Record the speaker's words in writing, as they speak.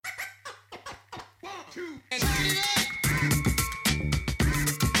two, and turn it up.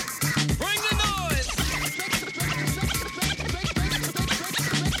 Bring the noise. Turn it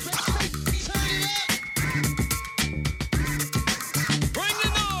up. Bring the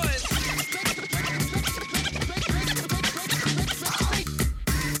noise.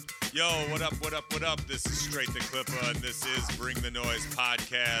 Yo, what up, what up, what up? This is Straight the Clippa, and this is Bring the Noise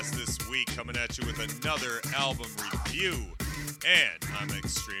podcast. This week coming at you with another album review. And I'm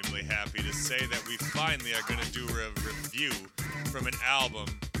extremely happy to say that we finally are going to do a review from an album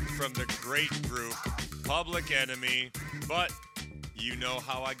from the great group Public Enemy. But you know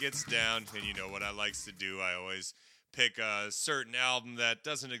how I gets down, and you know what I likes to do. I always pick a certain album that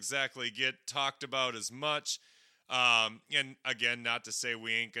doesn't exactly get talked about as much. And again, not to say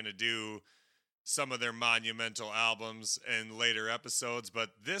we ain't going to do some of their monumental albums in later episodes,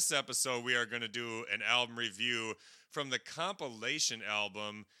 but this episode we are going to do an album review from the compilation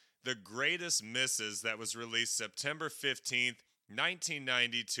album, The Greatest Misses, that was released September 15th,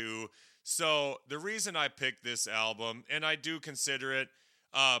 1992. So the reason I picked this album, and I do consider it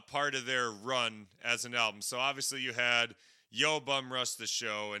part of their run as an album. So obviously you had Yo Bum Rush the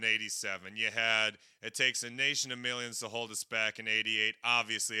Show in 87. You had It Takes a Nation of Millions to Hold Us Back in 88.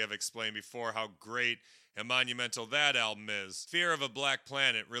 Obviously, I've explained before how great and monumental that album is. Fear of a Black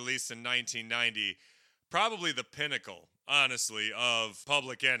Planet, released in 1990. Probably the pinnacle, honestly, of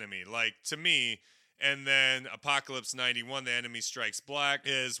Public Enemy. Like, to me, and then Apocalypse 91, The Enemy Strikes Black,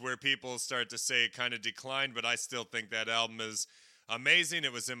 is where people start to say it kind of declined, but I still think that album is amazing.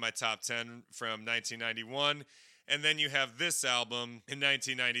 It was in my top 10 from 1991. And then you have this album in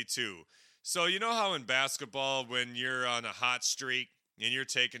 1992. So you know how in basketball, when you're on a hot streak and you're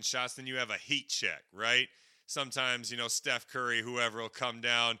taking shots, then you have a heat check, right? Sometimes, you know, Steph Curry, whoever will come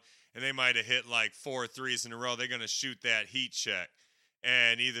down, and they might have hit like 4 threes in a row. They're going to shoot that heat check.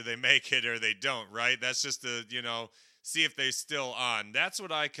 And either they make it or they don't, right? That's just to, you know, see if they're still on. That's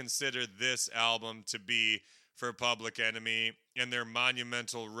what I consider this album to be for Public Enemy and their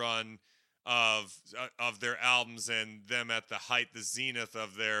monumental run of their albums and them at the height, the zenith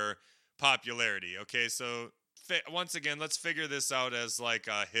of their popularity. Okay, so once again, let's figure this out as like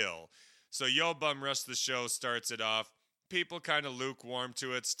a hill. So Yo Bum Rush the Show starts it off. People kind of lukewarm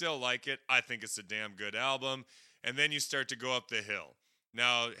to it, still like it. I think it's a damn good album. And then you start to go up the hill.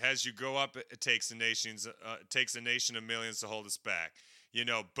 Now, as you go up, it takes a nation of millions to hold us back. You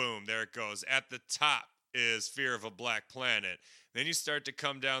know, boom, there it goes. At the top is Fear of a Black Planet. Then you start to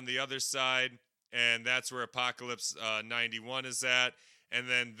come down the other side, and that's where Apocalypse 91 is at. And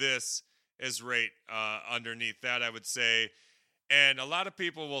then this is right underneath that, I would say. And a lot of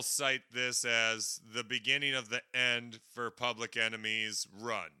people will cite this as the beginning of the end for Public Enemy's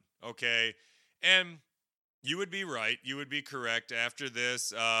run, okay? And you would be right. You would be correct. After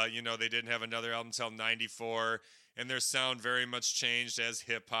this, you know, they didn't have another album until 94, and their sound very much changed as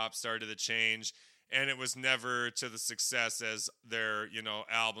hip-hop started to change. And it was never to the success as their, you know,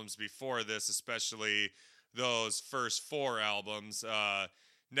 albums before this, especially those first 4 albums,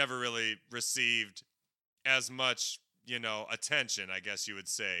 never really received as much, you know, attention, I guess you would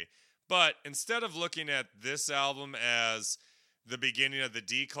say. But instead of looking at this album as the beginning of the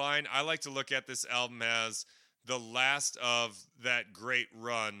decline, I like to look at this album as the last of that great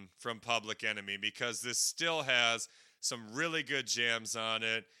run from Public Enemy, because this still has some really good jams on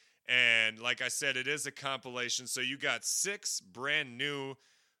it. And like I said, it is a compilation. So you got 6 brand new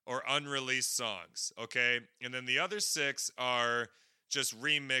or unreleased songs, okay? And then the other 6 are just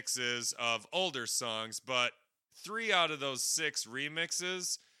remixes of older songs. But 3 out of those 6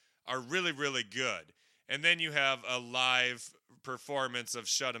 remixes are really, really good. And then you have a live performance of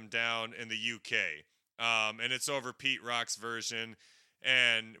Shut 'Em Down in the UK. And it's over Pete Rock's version.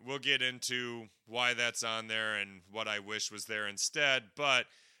 And we'll get into why that's on there and what I wish was there instead. But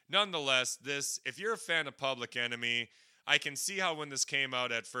nonetheless, if you're a fan of Public Enemy, I can see how when this came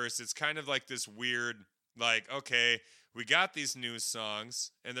out at first, it's kind of like this weird, like, okay, we got these new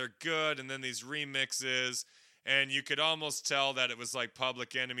songs, and they're good, and then these remixes, and you could almost tell that it was like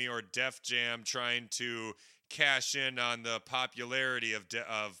Public Enemy or Def Jam trying to cash in on the popularity of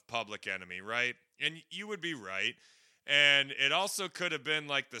Public Enemy, right? And you would be right. And it also could have been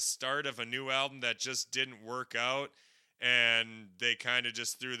like the start of a new album that just didn't work out, and they kind of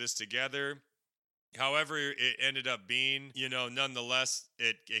just threw this together. However, it ended up being, you know, nonetheless,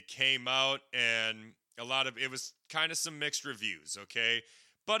 it came out, and it was kind of some mixed reviews, okay?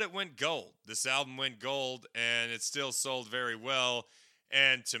 But it went gold. This album went gold, and it still sold very well.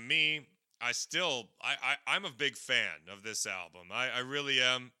 And to me, I'm a big fan of this album. I really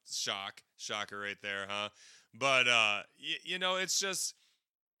am. Shocker right there, huh? But, you know, it's just,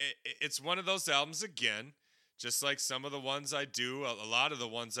 it's one of those albums again, just like some of the ones I do, a lot of the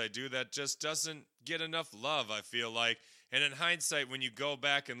ones I do, that just doesn't get enough love, I feel like. And in hindsight, when you go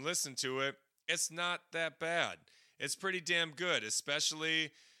back and listen to it, it's not that bad. It's pretty damn good,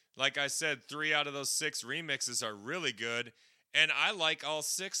 especially, like I said, 3 out of those 6 remixes are really good. And I like all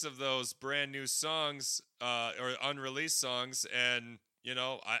 6 of those brand new songs or unreleased songs. And,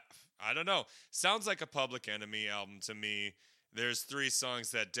 I don't know. Sounds like a Public Enemy album to me. There's 3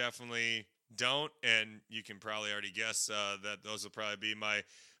 songs that definitely don't. And you can probably already guess that those will probably be my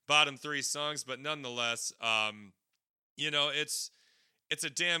bottom 3 songs. But nonetheless, it's a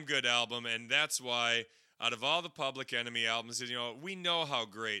damn good album. And that's why out of all the Public Enemy albums, we know how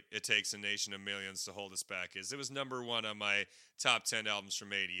great It Takes a Nation of Millions to Hold Us Back is. It was number 1 on my top 10 albums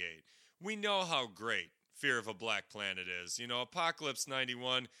from '88. We know how great Fear of a Black Planet is. Apocalypse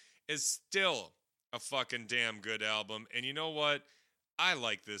 91 is still a fucking damn good album. And you know what? I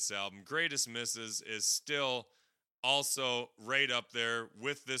like this album. Greatest Misses is still also right up there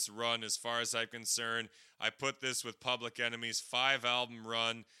with this run as far as I'm concerned. I put this with Public Enemy's 5-album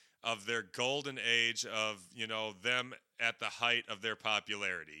run of their golden age of, them at the height of their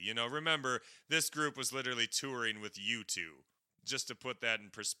popularity. Remember, this group was literally touring with U2, just to put that in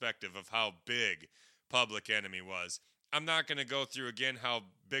perspective of how big Public Enemy was. I'm not going to go through again how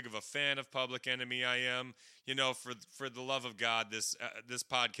big of a fan of Public Enemy I am. For the love of God, this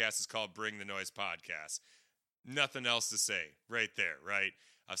podcast is called Bring the Noise Podcast. Nothing else to say right there, right?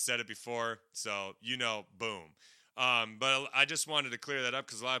 I've said it before, so boom. But I just wanted to clear that up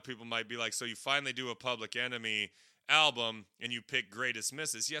because a lot of people might be like, so you finally do a Public Enemy album and you pick Greatest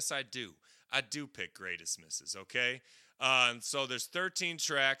Misses. Yes, I do. I do pick Greatest Misses, okay? So there's 13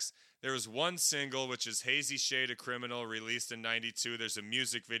 tracks. There was 1 single, which is Hazy Shade of Criminal, released in 92. There's a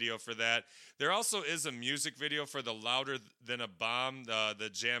music video for that. There also is a music video for the Louder Than a Bomb, the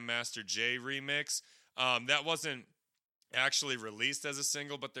Jam Master Jay remix. That wasn't actually released as a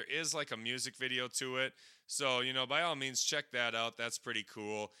single, but there is like a music video to it. So, by all means, check that out. That's pretty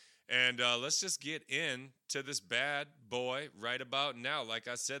cool. And let's just get into this bad boy right about now. Like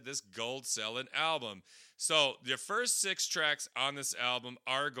I said, this gold-selling album. So the first 6 tracks on this album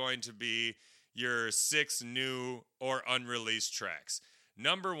are going to be your 6 new or unreleased tracks.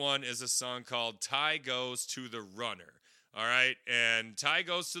 Number 1 is a song called Ty Goes to the Runner. All right, and Ty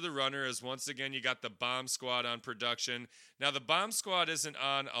Goes to the Runner is, once again, you got the Bomb Squad on production. Now, the Bomb Squad isn't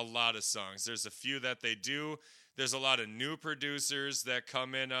on a lot of songs. There's a few that they do. There's a lot of new producers that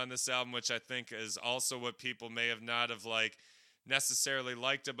come in on this album, which I think is also what people may have not have necessarily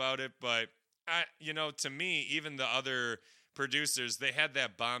liked about it. But to me, even the other producers, they had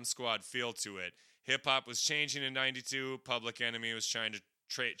that Bomb Squad feel to it. Hip hop was changing in '92. Public Enemy was trying to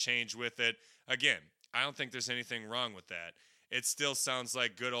change with it. Again, I don't think there's anything wrong with that. It still sounds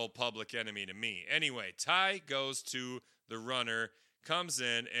like good old Public Enemy to me. Anyway, Ty Goes to the Runner comes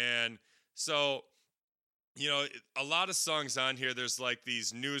in, and so, a lot of songs on here, there's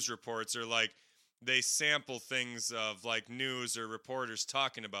these news reports, or they sample things of news or reporters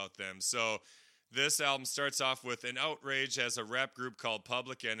talking about them. So this album starts off with an outrage as a rap group called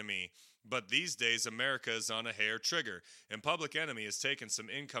Public Enemy. But these days, America is on a hair trigger, and Public Enemy has taken some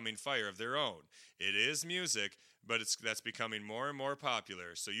incoming fire of their own. It is music, but that's becoming more and more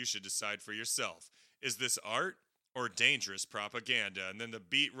popular, so you should decide for yourself. Is this art or dangerous propaganda? And then the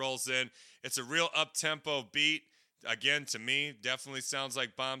beat rolls in. It's a real up-tempo beat. Again, to me, definitely sounds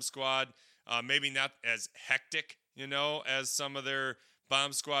like Bomb Squad. Maybe not as hectic, as some of their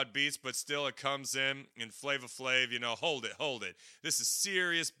Bomb Squad beats, but still it comes in Flava Flav, hold it. This is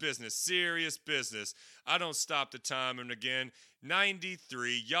serious business. I don't stop the time. And again,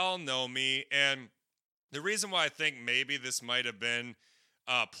 93, y'all know me. And the reason why I think maybe this might have been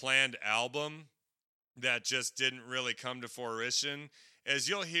a planned album that just didn't really come to fruition is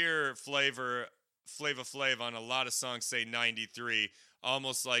you'll hear Flava Flav on a lot of songs say 93,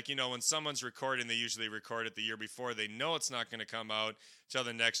 almost like, when someone's recording, they usually record it the year before. They know it's not going to come out till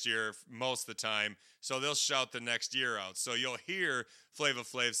the next year most of the time, so they'll shout the next year out. So you'll hear Flava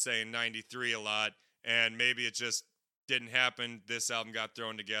Flav saying 93 a lot, and maybe it just didn't happen. This album got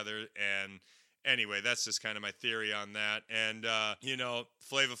thrown together, and anyway, that's just kind of my theory on that. And,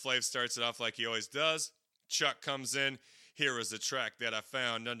 Flava Flav starts it off like he always does. Chuck comes in. Here is a track that I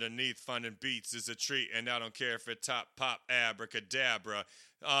found underneath. Finding beats is a treat, and I don't care if it top pop abracadabra.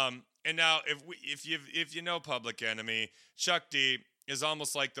 And now, if you know Public Enemy, Chuck D is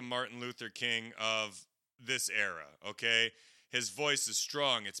almost like the Martin Luther King of this era. Okay, his voice is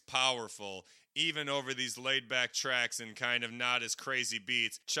strong, it's powerful, even over these laid back tracks and kind of not as crazy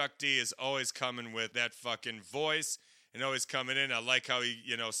beats. Chuck D is always coming with that fucking voice and always coming in. I like how he,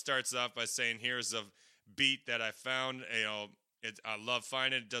 starts off by saying, here's a beat that I found, I love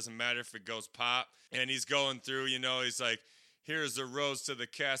finding it. It doesn't matter if it goes pop. And he's going through, he's like, here's a rose to the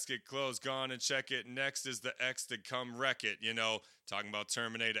casket closed, gone and check it. Next is the X to come wreck it, talking about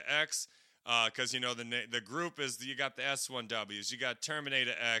Terminator X. Because, the group is, you got the S1Ws, you got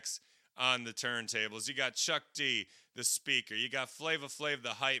Terminator X on the turntables, you got Chuck D, the speaker, you got Flava Flav, the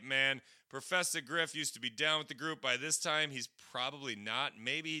hype man. Professor Griff used to be down with the group. By this time, he's probably not.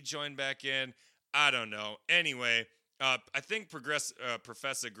 Maybe he joined back in. I don't know. Anyway, I think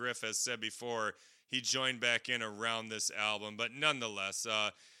Professor Griff has said before he joined back in around this album, but nonetheless,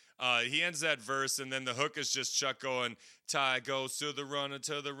 he ends that verse, and then the hook is just Chuck going, Ty goes to the runner,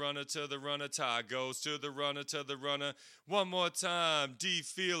 to the runner, to the runner, Ty goes to the runner, to the runner, one more time, D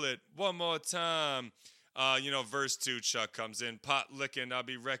feel it, one more time. Verse 2, Chuck comes in, pot licking, I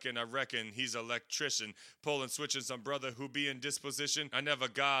reckon he's electrician, pulling switching some brother who be in disposition. I never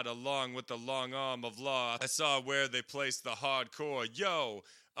got along with the long arm of law. I saw where they placed the hardcore, yo.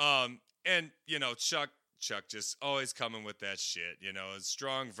 And Chuck just always coming with that shit, a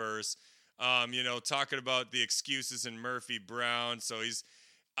strong verse, talking about the excuses in Murphy Brown. So he's,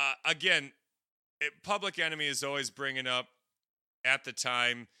 Public Enemy is always bringing up at the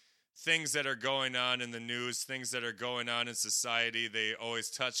time things that are going on in the news, things that are going on in society. They always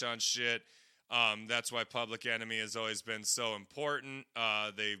touch on shit. That's why Public Enemy has always been so important.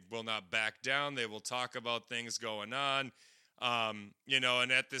 They will not back down. They will talk about things going on.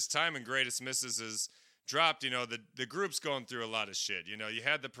 And at this time when Greatest Misses is dropped, the group's going through a lot of shit. You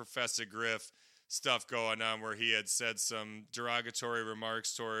had the Professor Griff stuff going on where he had said some derogatory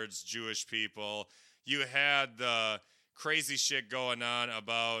remarks towards Jewish people. You had the crazy shit going on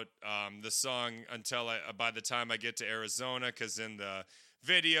about the song By the Time I Get to Arizona, because in the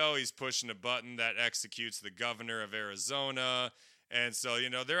video he's pushing a button that executes the governor of Arizona. And so,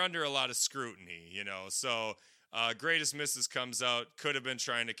 they're under a lot of scrutiny, So Greatest Misses comes out, could have been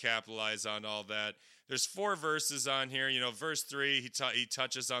trying to capitalize on all that. There's 4 verses on here. Verse 3, he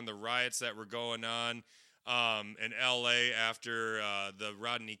touches on the riots that were going on in L.A. after the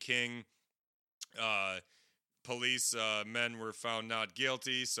Rodney King police men were found not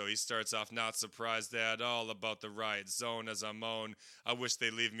guilty. So he starts off, not surprised at all about the riot zone as I moan. I wish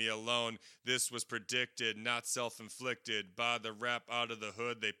they leave me alone. This was predicted, not self-inflicted. By the rap out of the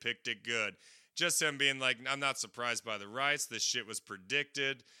hood, they picked it good. Just him being like, I'm not surprised by the riots. This shit was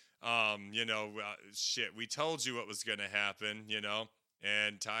predicted. Shit, we told you what was going to happen,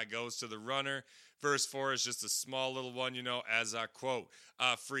 And Ty goes to the runner. Verse 4 is just a small little one, as I quote,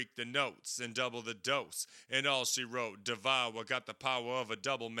 I freak the notes and double the dose. And all she wrote, devour, got the power of a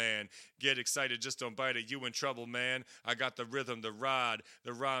double man. Get excited, just don't bite it, you in trouble, man. I got the rhythm to ride,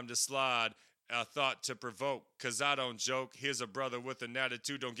 the rhyme to slide. A thought to provoke, cause I don't joke. Here's a brother with an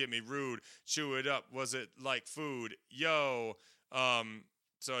attitude, don't get me rude. Chew it up, was it like food? Yo.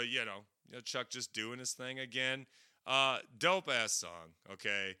 So, Chuck just doing his thing again. Dope ass song,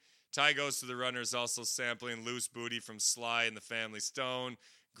 okay? Ty Goes to the Runner is also sampling Loose Booty from Sly and the Family Stone.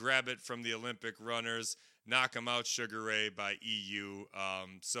 Grab It from the Olympic Runners. Knock 'Em Out Sugar Ray by EU.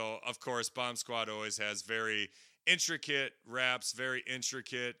 So, of course, Bomb Squad always has very intricate raps, very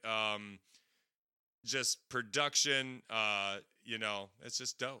intricate just production, it's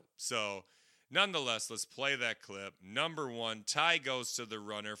just dope. So, nonetheless, let's play that clip. Number 1, Ty Goes to the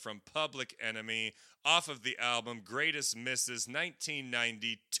Runner from Public Enemy off of the album Greatest Misses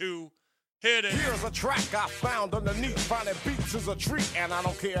 1992. Hit it. Here's a track I found underneath. Finding beats is a treat, and I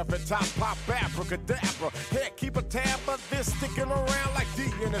don't care if it's top pop, abracadabra. Heck, keep a tab of this sticking around like D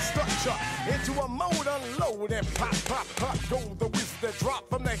in the structure. Into a mode, unload and pop, pop, pop. Go the whiz that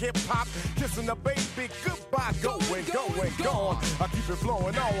drop from the hip hop. Kissing the baby goodbye, going, gone. I keep it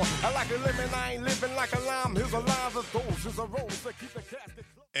flowing on. I like a lemon, I ain't living like a lime. Here's a line of those, here's a rose that keep the casket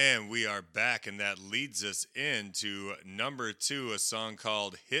closed. And we are back, and that leads us into number 2, a song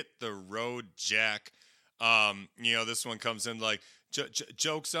called Hit the Road, Jack. This one comes in like,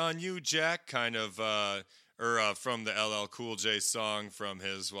 joke's on you, Jack, kind of, from the LL Cool J song from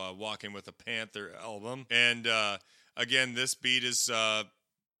his Walking with a Panther album. And, again, this beat is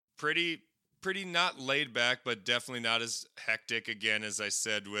pretty not laid back, but definitely not as hectic, again, as I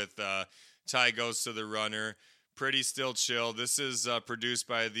said, with Ty Goes to the Runner. Pretty still chill. This is produced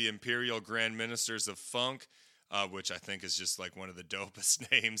by the Imperial Grand Ministers of Funk, which I think is just like one of the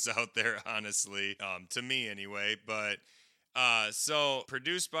dopest names out there, honestly, to me anyway. But so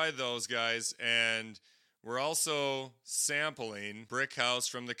produced by those guys, and we're also sampling Brick House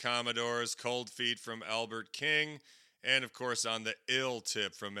from the Commodores, Cold Feet from Albert King, and of course on the Ill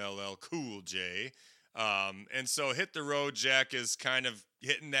Tip from LL Cool J. And so Hit the Road Jack is kind of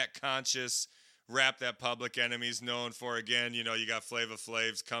hitting that conscious rap that Public Enemy's known for. Again, you know, you got Flava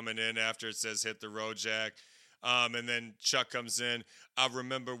Flav's coming in after it says Hit the Road Jack. And then Chuck comes in. I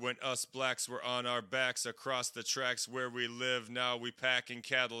remember when us blacks were on our backs across the tracks where we live. Now we packing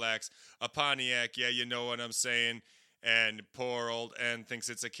Cadillacs. A Pontiac, yeah, you know what I'm saying. And poor old N thinks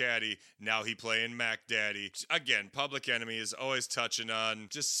it's a caddy. Now he playing Mac Daddy. Again, Public Enemy is always touching on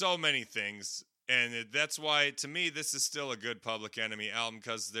just so many things. And that's why, to me, this is still a good Public Enemy album,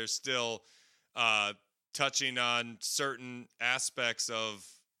 because they're still touching on certain aspects of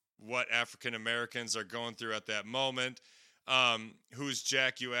what African Americans are going through at that moment. Who's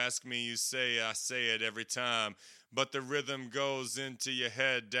Jack, you ask me, you say, I say it every time. But the rhythm goes into your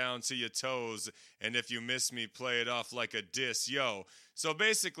head, down to your toes. And if you miss me, play it off like a diss, yo. So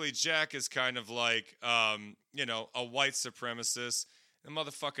basically, Jack is kind of like, you know, a white supremacist. The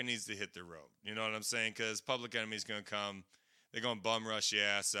motherfucker needs to hit the road. You know what I'm saying? Because Public Enemy's going to come. They're going to bum rush your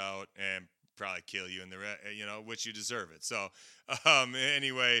ass out and probably kill you in the, you know, which you deserve it. So,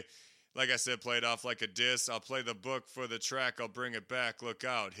 anyway, like I said, play it off like a diss. I'll play the book for the track. I'll bring it back. Look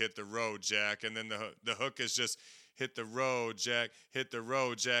out. Hit the road, Jack. And then the hook is just hit the road, Jack. Hit the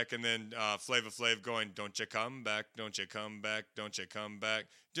road, Jack. And then Flava Flav going, don't you come back. Don't you come back. Don't you come back.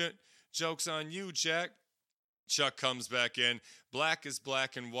 Joke's on you, Jack. Chuck comes back in. Black is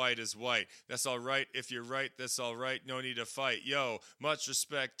black and white is white. That's all right. If you're right, that's all right. No need to fight. Yo, much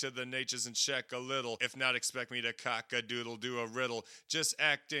respect to the natures and check a little. If not, expect me to cock a doodle, do a riddle. Just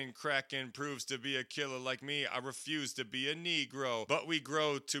acting, cracking proves to be a killer like me. I refuse to be a Negro. But we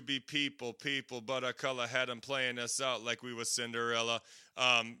grow to be people. But our color had 'em playing us out like we were Cinderella.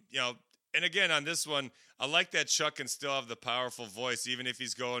 You know, and again, on this one, I like that Chuck can still have the powerful voice, even if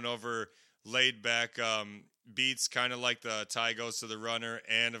he's going over laid back beats, kind of like the Tie Goes to the Runner,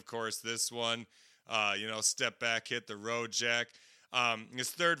 and of course this one, you know, Step Back, Hit the Road, Jack.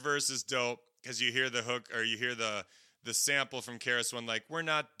 His third verse is dope because you hear the hook, or you hear the sample from Karis One, like, we're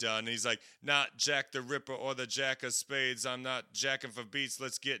not done. And he's like, not Jack the Ripper or the Jack of Spades. I'm not jacking for beats.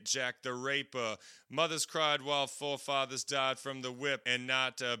 Let's get Jack the Raper. Mothers cried while forefathers died from the whip, and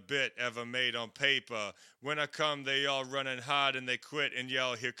not a bit ever made on paper. When I come, they all running hard and they quit and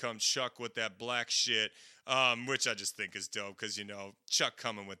yell, here comes Chuck with that black shit. Which I just think is dope because, you know, Chuck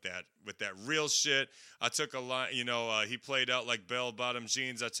coming with that real shit. I took a line, you know, he played out like bell-bottom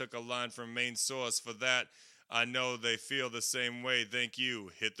jeans. I took a line from Main Source for that. I know they feel the same way. Thank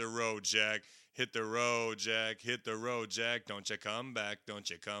you. Hit the road, Jack. Hit the road, Jack. Hit the road, Jack. Don't you come back. Don't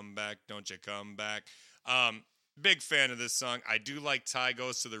you come back. Don't you come back. Big fan of this song. I do like Tie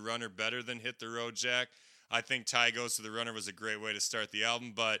Goes to the Runner better than Hit the Road, Jack. I think Tie Goes to the Runner was a great way to start the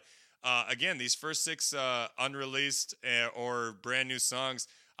album, but again, these first 6 unreleased or brand new songs,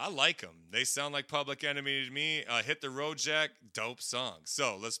 I like them. They sound like Public Enemy to me. Hit the Road Jack, dope song.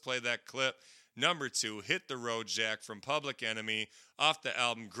 So let's play that clip. Number 2, Hit the Road Jack from Public Enemy off the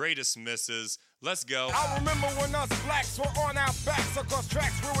album Greatest Misses. Let's go. I remember when us blacks were on our backs across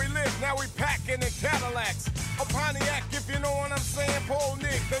tracks where we live. Now we packing in Cadillacs. A Pontiac, if you know what I'm saying. Poor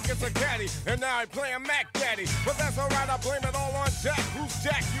Nick think it's a caddy, and now he playing Mac Daddy. But that's alright, I blame it all on Jack. Who's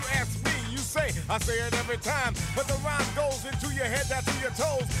Jack? You ask me, you say. I say it every time. But the rhyme goes into your head, down to your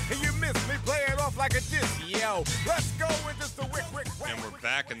toes, and you miss me, play it off like a diss. Yo, let's go with just the wick, wick, whack. And we're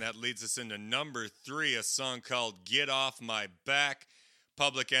back, and that leads us into number 3, a song called Get Off My Back.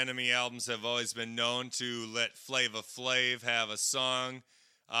 Public Enemy albums have always been known to let Flava Flav have a song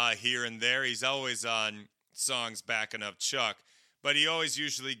here and there. He's always on songs backing up Chuck, but he always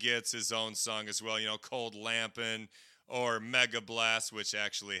usually gets his own song as well. You know, Cold Lampin' or Mega Blast, which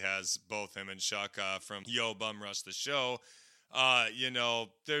actually has both him and Chuck from Yo Bum Rush the Show. You know,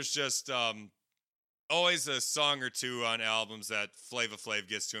 there's just always a song or two on albums that Flava Flav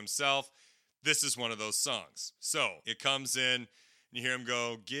gets to himself. This is one of those songs. So it comes in, you hear him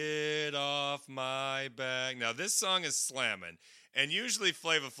go, get off my back. Now, this song is slamming. And usually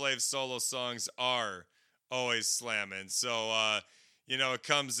Flava Flav's solo songs are always slamming. So, you know, it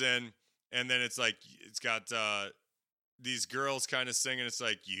comes in, and then it's like, it's got these girls kind of singing. It's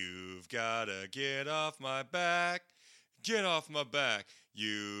like, you've got to get off my back. Get off my back.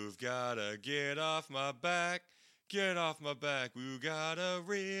 You've got to get off my back. Get off my back, we got a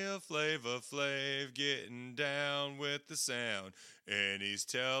real Flava Flav getting down with the sound. And he's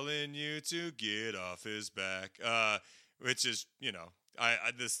telling you to get off his back. Which is, you know,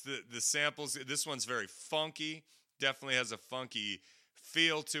 the samples, this one's very funky. Definitely has a funky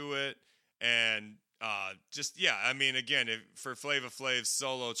feel to it. And just, yeah, I mean, again, for Flava Flav's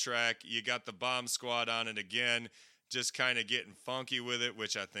solo track, you got the Bomb Squad on it again. Just kind of getting funky with it,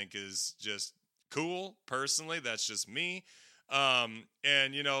 which I think is just cool, personally. That's just me.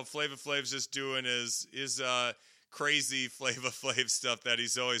 And you know, Flava Flav's just doing his crazy Flava Flav stuff that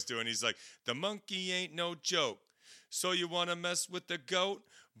he's always doing. He's like, the monkey ain't no joke. So you want to mess with the goat?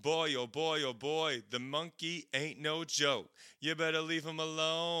 Boy, oh boy, oh boy, the monkey ain't no joke. You better leave him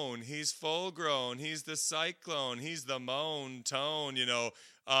alone. He's full grown. He's the cyclone. He's the moan tone, you know.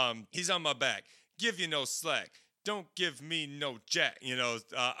 He's on my back. Give you no slack. Don't give me no jack. You know,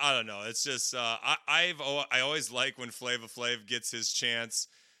 I don't know. It's just, I always like when Flava Flav gets his chance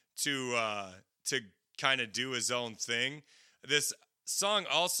to kind of do his own thing. This song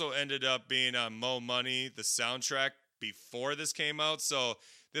also ended up being on Mo Money, the soundtrack, before this came out. So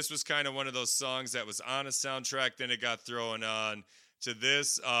this was kind of one of those songs that was on a soundtrack, then it got thrown on to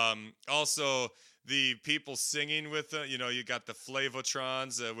this. Also, the people singing with it, you know, you got the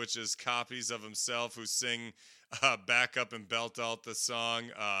Flavotrons, which is copies of himself who sing back up and belt out the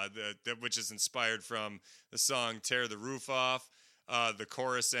song, which is inspired from the song Tear the Roof Off, the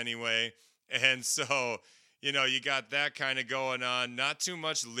chorus anyway. And so, you know, you got that kind of going on. Not too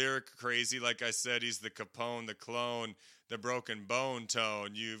much lyric crazy. Like I said, he's the Capone, the clone, the broken bone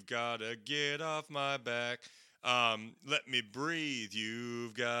tone. You've got to get off my back. Let me breathe.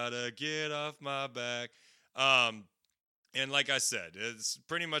 You've got to get off my back. And like I said, it's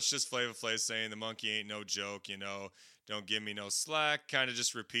pretty much just Flava Flav saying the monkey ain't no joke, you know. Don't give me no slack. Kind of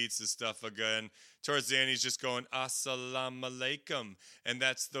just repeats the stuff again. Towards the end, he's just going, Assalamu alaikum. And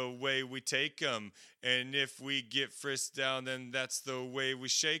that's the way we take them. And if we get frisked down, then that's the way we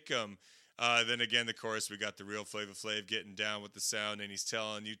shake them. Then again, the chorus, we got the real Flava Flav getting down with the sound, and he's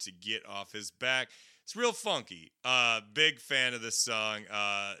telling you to get off his back. It's real funky. Big fan of this song.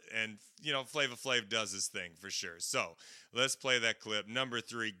 And, you know, Flava Flav does his thing for sure. So let's play that clip. Number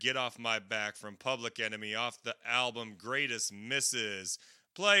 3, Get Off My Back from Public Enemy off the album Greatest Misses.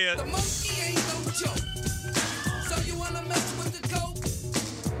 Play it. The monkey ain't no joke. So you wanna mess with the coke?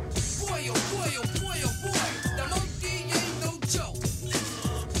 Boy, oh boy, oh boy, oh boy. The monkey ain't no joke.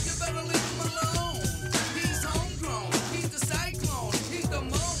 You better leave him alone. He's homegrown. He's the cyclone. He's the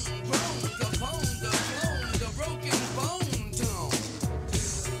moan, groan, the bone, the clone, the broken bone tone.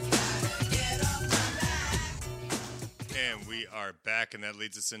 Get off my back. And we are back, and that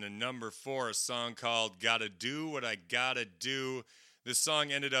leads us into number 4, a song called Gotta Do What I Gotta Do. This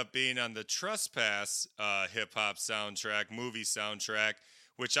song ended up being on the Trespass hip-hop soundtrack, movie soundtrack,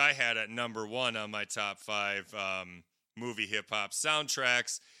 which I had at number 1 on my top 5 movie hip-hop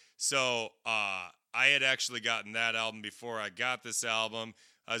soundtracks. So I had actually gotten that album before I got this album.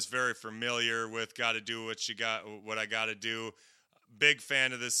 I was very familiar with Gotta Do What I Gotta Do. Big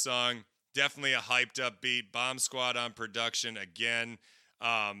fan of this song. Definitely a hyped up beat. Bomb Squad on production again.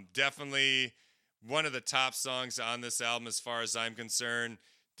 Definitely one of the top songs on this album as far as I'm concerned.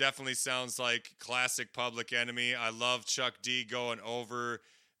 Definitely sounds like classic Public Enemy. I love Chuck D going over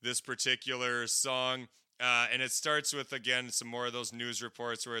this particular song. And it starts with, again, some more of those news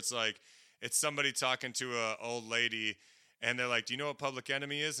reports where it's like, it's somebody talking to a old lady, and they're like, do you know what Public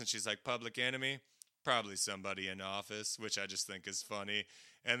Enemy is? And she's like, Public Enemy? Probably somebody in office, which I just think is funny.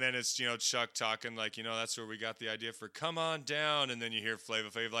 And then it's, you know, Chuck talking like, you know, that's where we got the idea for Come On Down. And then you hear Flava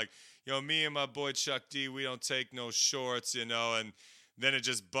Flav like, you know, me and my boy Chuck D, we don't take no shorts, you know. And then it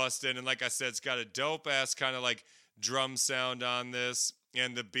just busts in. And like I said, it's got a dope-ass kind of like drum sound on this.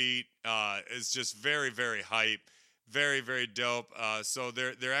 And the beat is just very, very hype. Very, very dope. So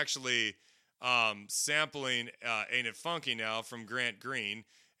they're actually sampling Ain't It Funky Now from Grant Green.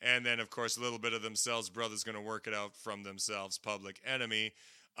 And then, of course, a little bit of Themselves Brothers going to work it out from Themselves, Public Enemy.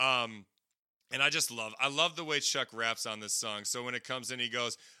 And I love the way Chuck raps on this song. So when it comes in, he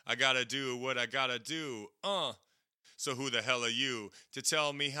goes, I gotta do what I gotta do. So who the hell are you to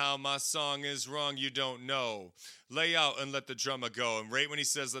tell me how my song is wrong? You don't know. Lay out and let the drummer go. And right when he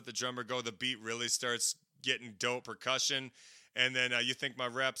says let the drummer go, the beat really starts getting dope percussion. And then you think my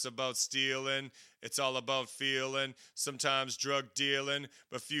rap's about stealing. It's all about feeling. Sometimes drug dealing.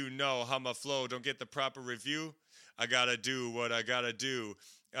 But few know how my flow don't get the proper review. I gotta do what I gotta do.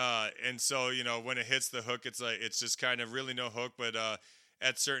 And so, you know, when it hits the hook, it's like, it's just kind of really no hook. But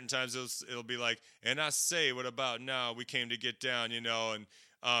at certain times, it'll be like, and I say, what about now? We came to get down, you know.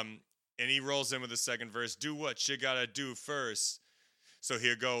 And he rolls in with the second verse. Do what you gotta do first. So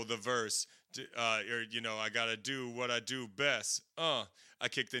here go the verse. I gotta do what I do best. I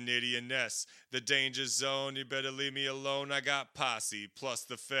kick the nitty and nest. The danger zone, you better leave me alone. I got posse, plus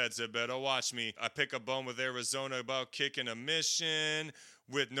the feds, they better watch me. I pick a bone with Arizona about kicking a mission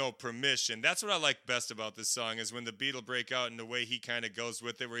with no permission. That's what I like best about this song, is when the beat will break out and the way he kind of goes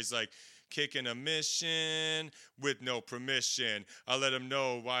with it, where he's like, kicking a mission with no permission. I let them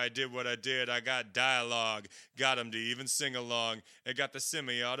know why I did what I did. I got dialogue, got them to even sing along. It got the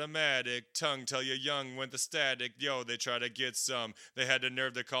semi-automatic tongue till you're young went the static. Yo, they try to get some. They had the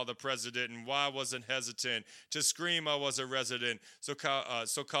nerve to call the president, and why I wasn't hesitant to scream I was a resident.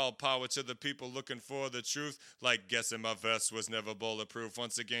 So-called power to the people looking for the truth, like guessing my vest was never bulletproof.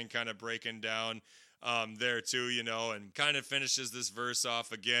 Once again, kind of breaking down there too, you know, and kind of finishes this verse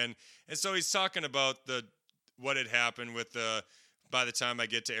off again. And so he's talking about what had happened with by the time I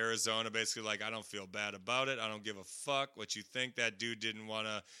get to Arizona, basically like, I don't feel bad about it. I don't give a fuck what you think. That dude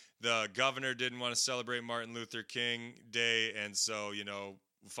the governor didn't want to celebrate Martin Luther King Day. And so, you know,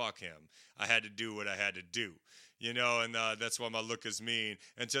 fuck him. I had to do what I had to do. You know, and that's why my look is mean.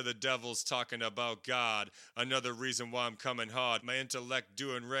 Until the devil's talking about God. Another reason why I'm coming hard. My intellect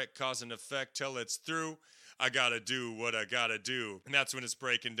doing wreck, cause and effect till it's through. I gotta do what I gotta do. And that's when it's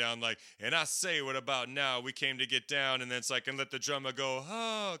breaking down like, and I say, what about now? We came to get down. And then it's like, and let the drummer go,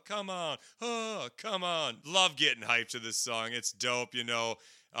 oh, come on. Oh, come on. Love getting hyped to this song. It's dope, you know.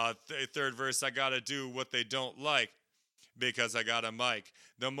 Third verse, I gotta do what they don't like. Because I got a mic.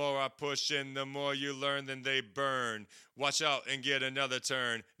 The more I push in, the more you learn, then they burn. Watch out and get another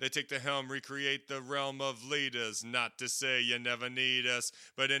turn. They take the helm, recreate the realm of leaders. Not to say you never need us,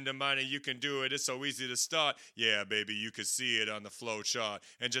 but in the mining you can do it. It's so easy to start. Yeah, baby, you can see it on the flow chart.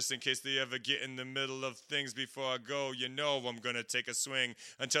 And just in case they ever get in the middle of things before I go, you know I'm gonna take a swing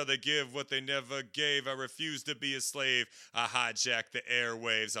until they give what they never gave. I refuse to be a slave. I hijack the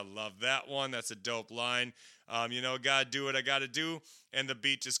airwaves. I love that one. That's a dope line. You know, gotta do what I gotta do. And the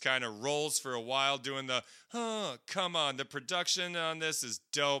beat just kind of rolls for a while doing the, come on. The production on this is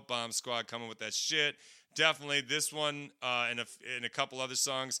dope. Bomb Squad coming with that shit. Definitely this one and a couple other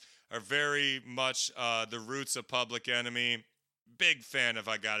songs are very much the roots of Public Enemy. Big fan of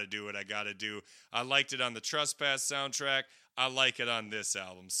I Gotta Do What I Gotta Do. I liked it on the Trespass soundtrack. I like it on this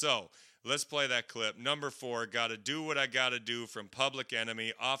album. So let's play that clip. Number 4, Gotta Do What I Gotta Do from Public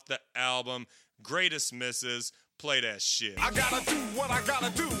Enemy off the album Greatest Misses. Play that shit. I gotta do what I gotta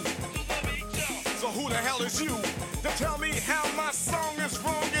do. So who the hell is you to tell me how my song is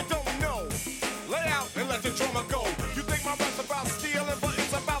wrong? You don't know. Lay out and let the drummer go. You think my rap's about stealing, but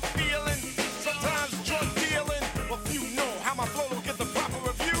it's about feeling. Sometimes drug dealing, but few know how my flow will get the proper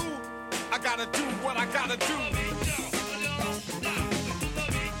review. I gotta do what I gotta do.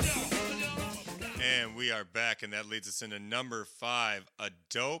 And we are back, and that leads us into number 5, a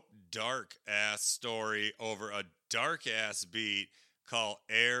dope, dark-ass story over a dark-ass beat called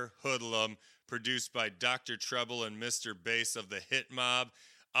Air Hoodlum, produced by Dr. Trouble and Mr. Bass of the Hit Mob,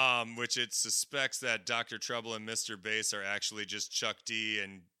 which it suspects that Dr. Trouble and Mr. Bass are actually just Chuck D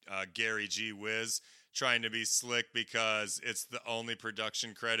and Gary G. Wiz trying to be slick because it's the only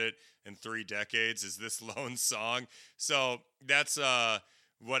production credit in 3 decades is this lone song. So that's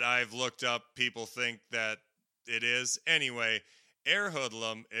what I've looked up. People think that it is. Anyway, Air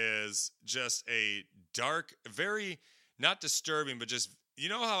Hoodlum is just a dark, very, not disturbing, but just, you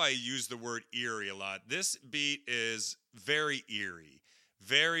know how I use the word eerie a lot? This beat is very eerie.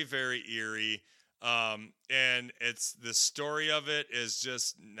 Very, very eerie. And it's, the story of it is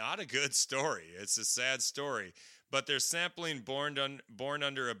just not a good story. It's a sad story. But they're sampling Born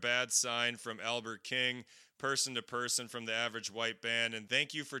Under a Bad Sign from Albert King, Person to Person from the Average White Band, and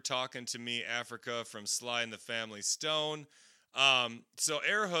Thank You for Talking to Me, Africa from Sly and the Family Stone. So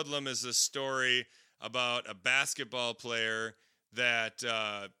Air Hoodlum is a story about a basketball player that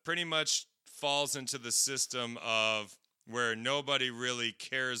pretty much falls into the system of where nobody really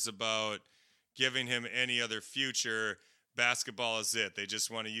cares about giving him any other future. Basketball is it. They just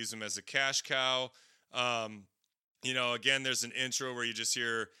want to use him as a cash cow. You know, again, there's an intro where you just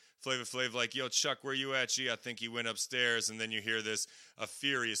hear Flava Flav like, yo, Chuck, where you at? Gee, I think he went upstairs. And then you hear this, a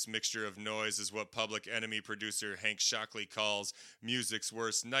furious mixture of noise is what Public Enemy producer Hank Shockley calls music's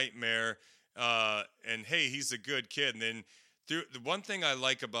worst nightmare. And hey, he's a good kid. And then through the one thing I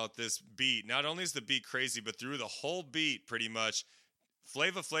like about this beat, not only is the beat crazy, but through the whole beat, pretty much,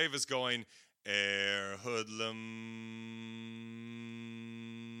 Flava Flav is going, Air Hoodlum,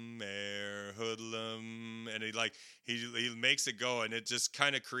 Air Hoodlum. And he makes it go, and it just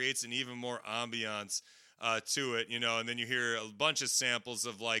kind of creates an even more ambiance to it, you know. And then you hear a bunch of samples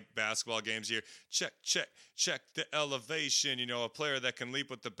of like basketball games here. Check the elevation, you know, a player that can leap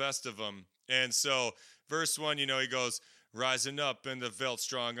with the best of them. And so verse 1, you know, he goes, rising up in the Velt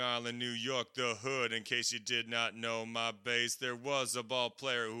Strong Island, New York, the hood. In case you did not know my base, there was a ball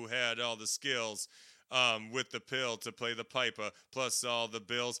player who had all the skills. with the pill to play the piper, plus all the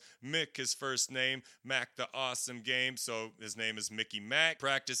bills. Mick, his first name, Mac the awesome game, so his name is Mickey Mac.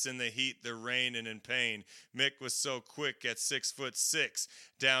 Practice in the heat, the rain, and in pain. Mick was so quick at 6'6",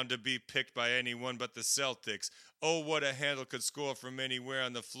 down to be picked by anyone but the Celtics. Oh, what a handle could score from anywhere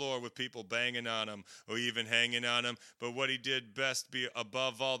on the floor with people banging on him or even hanging on him. But what he did best be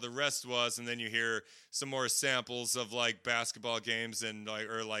above all the rest was, and then you hear some more samples of like basketball games and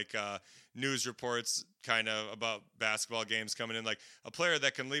like news reports kind of about basketball games coming in, like a player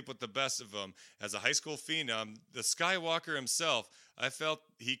that can leap with the best of them. As a high school phenom, the Skywalker himself, I felt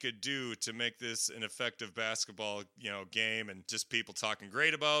he could do to make this an effective basketball, game, and just people talking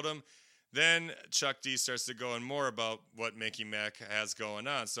great about him. Then Chuck D starts to go in more about what Mickey Mac has going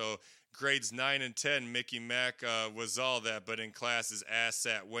on. So grades 9 and 10, Mickey Mac was all that, but in class his ass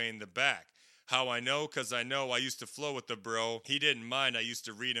sat way in the back. How I know? Because I know I used to flow with the bro. He didn't mind. I used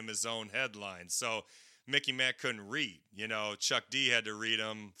to read him his own headlines. So Mickey Mac couldn't read. Chuck D had to read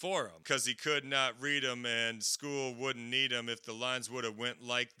them for him because he could not read them and school wouldn't need him if the lines would have went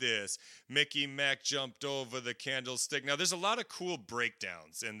like this. Mickey Mac jumped over the candlestick. Now, there's a lot of cool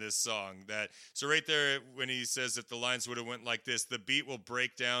breakdowns in this song. So right there when he says if the lines would have went like this, the beat will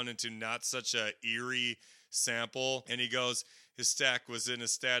break down into not such a eerie sample. And he goes, his stack was in a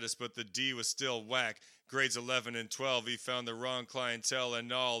status, but the D was still whack. Grades 11 and 12, he found the wrong clientele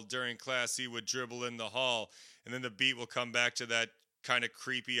and all. During class, he would dribble in the hall. And then the beat will come back to that kind of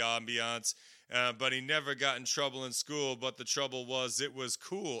creepy ambiance. But he never got in trouble in school. But the trouble was it was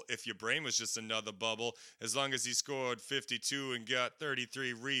cool if your brain was just another bubble. As long as he scored 52 and got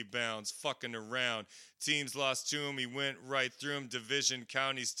 33 rebounds, fucking around. Teams lost to him. He went right through them. Division,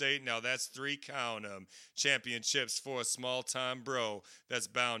 county, state. Now that's 3, count 'em. Championships for a small-time bro that's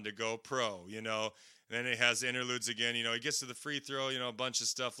bound to go pro, And then it has interludes again. He gets to the free throw, a bunch of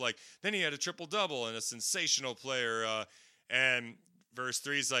stuff like, then he had a triple-double and a sensational player. And verse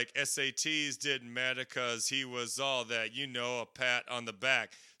 3 is like, SATs didn't matter because he was all that, a pat on the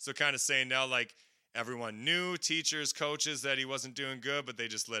back. So kind of saying now, like, everyone knew, teachers, coaches, that he wasn't doing good, but they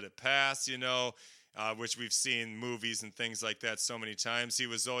just let it pass, which we've seen movies and things like that so many times. He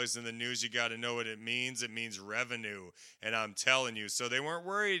was always in the news. You got to know what it means. It means revenue. And I'm telling you. So they weren't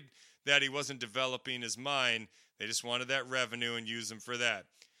worried that he wasn't developing his mind. They just wanted that revenue and use him for that.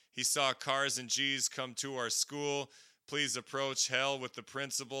 He saw cars and G's come to our school. Please approach hell with the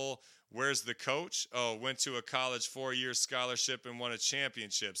principal. Where's the coach? Oh, went to a college 4-year scholarship and won a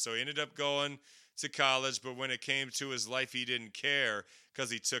championship. So he ended up going to college, but when it came to his life, he didn't care because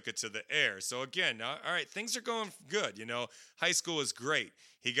he took it to the air. So again, now, all right, things are going good. High school is great.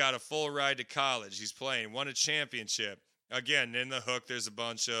 He got a full ride to college. He's playing, won a championship. Again, in the hook, there's a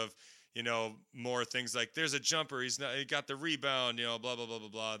bunch of, more things like there's a jumper. He got the rebound, blah, blah, blah, blah,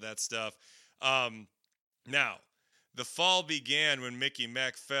 blah, that stuff. Now, the fall began when Mickey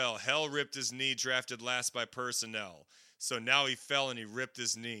Mac fell. Hell ripped his knee, drafted last by personnel. So now he fell and he ripped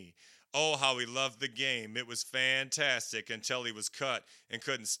his knee. Oh, how he loved the game. It was fantastic until he was cut and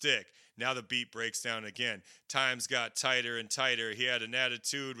couldn't stick. Now the beat breaks down again. Times got tighter and tighter. He had an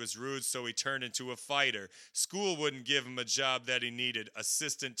attitude, was rude, so he turned into a fighter. School wouldn't give him a job that he needed.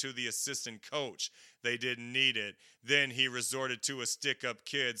 Assistant to the assistant coach. They didn't need it. Then he resorted to a stick-up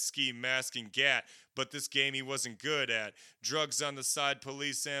kid, ski mask and gat. But this game he wasn't good at. Drugs on the side,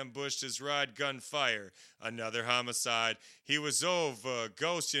 police ambushed his ride, gunfire. Another homicide. He was over.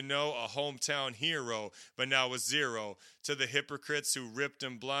 Ghost, a hometown hero, but now a zero. To the hypocrites who ripped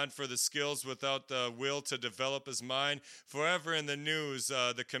him blind for the skills without the will to develop his mind. Forever in the news,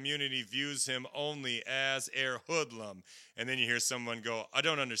 the community views him only as Air Hoodlum. And then you hear someone go, I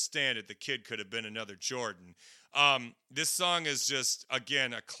don't understand it. The kid could have been another Jordan. This song is just,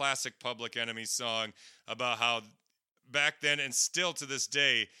 again, a classic Public Enemy song about how back then and still to this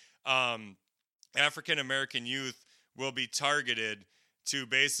day, African-American youth will be targeted to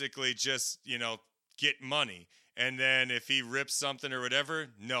basically just, get money. And then if he rips something or whatever,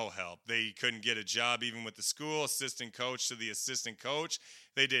 no help. They couldn't get a job even with the school, assistant coach to the assistant coach.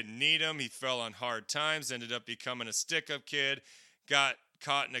 They didn't need him. He fell on hard times, ended up becoming a stick-up kid, got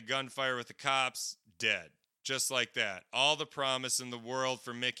caught in a gunfire with the cops, dead. Just like that. All the promise in the world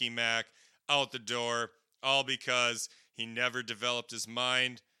for Mickey Mac, out the door, all because he never developed his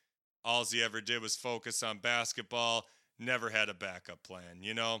mind. All he ever did was focus on basketball, never had a backup plan,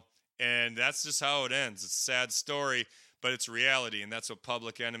 And that's just how it ends. It's a sad story, but it's reality, and that's what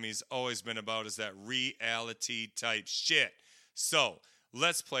Public Enemy's always been about, is that reality type shit. So,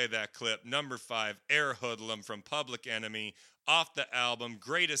 let's play that clip. Number 5, Air Hoodlum from Public Enemy, off the album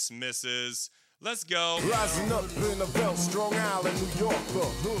Greatest Misses. Let's go. Rising up in the Belt, Strong Island, New York, the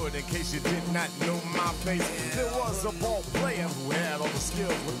hood. In case you did not know my face, there was a ball player who had all the skills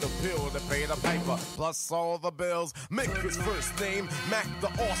with the pill to pay the piper, plus all the bills. Mick his first name, Mac the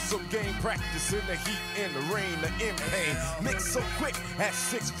awesome game, practicing the heat and the rain, the in pain. Mick so quick at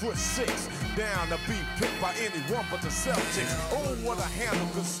 6'6", down to be picked by anyone but the Celtics. Oh, what a handle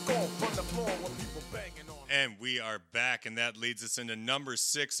could score from the floor with people banging on. And we are back, and that leads us into number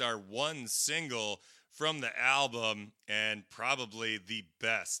 6, our one single from the album, and probably the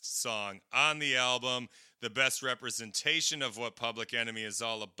best song on the album, the best representation of what Public Enemy is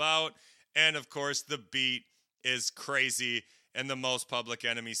all about, and of course the beat is crazy and the most Public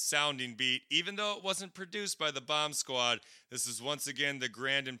Enemy sounding beat, even though it wasn't produced by the Bomb Squad. This is once again the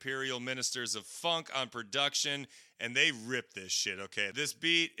Grand Imperial Ministers of Funk on production, and they rip this shit, okay? This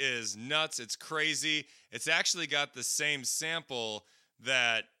beat is nuts. It's crazy. It's actually got the same sample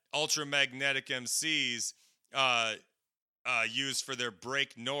that Ultramagnetic MCs used for their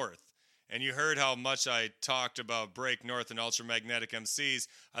Break North. And you heard how much I talked about Break North and Ultramagnetic MCs.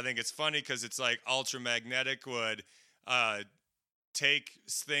 I think it's funny because it's like Ultramagnetic would take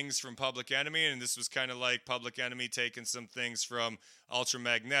things from Public Enemy, and this was kind of like Public Enemy taking some things from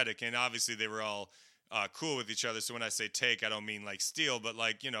Ultramagnetic. And obviously they were all cool with each other. So when I say take, I don't mean like steal, but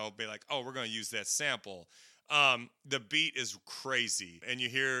like, you know, be like, oh, we're going to use that sample. The beat is crazy. And you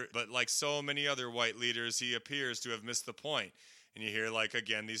hear, but like so many other white leaders, he appears to have missed the point. And you hear, like,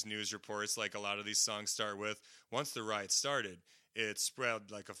 again, these news reports, like a lot of these songs start with, once the riot started, it spread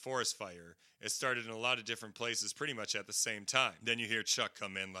like a forest fire. It started in a lot of different places pretty much at the same time. Then you hear Chuck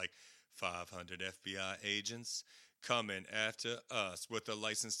come in like, 500 FBI agents coming after us with a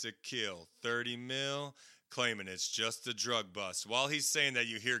license to kill, 30 mil, claiming it's just a drug bust. While he's saying that,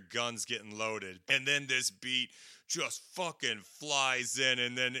 you hear guns getting loaded. And then this beat just fucking flies in,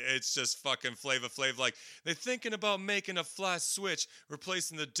 and then it's just fucking Flava Flav. Like, they're thinking about making a fly switch,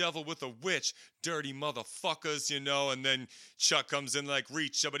 replacing the devil with a witch. Dirty motherfuckers, you know. And then Chuck comes in like,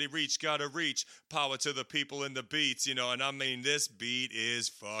 reach, somebody reach, gotta reach. Power to the people in the beats, you know. And I mean, this beat is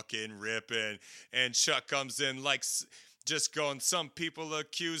fucking ripping. And Chuck comes in like... just going, some people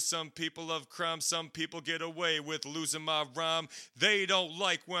accuse some people of crime, some people get away with losing my rhyme. They don't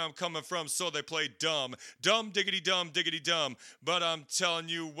like where I'm coming from, so they play dumb. Dumb, diggity, dumb. But I'm telling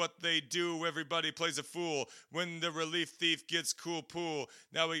you what they do, everybody plays a fool. When the relief thief gets cool pool.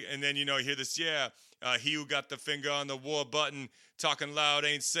 And then, you know, you hear this, yeah. He who got the finger on the war button, talking loud,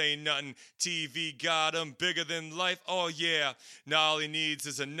 ain't saying nothing. TV got him, bigger than life. Oh, yeah. Now all he needs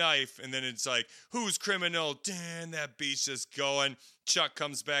is a knife. And then it's like, who's criminal? Damn, that beat's just going. Chuck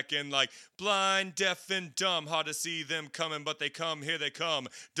comes back in like, blind, deaf, and dumb. Hard to see them coming, but they come, here they come.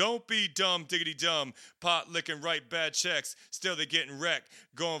 Don't be dumb, diggity dumb. Pot licking, write bad checks. Still they getting wrecked.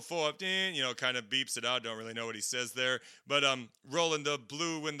 Going for it, you know, kind of beeps it out. Don't really know what he says there. But rolling the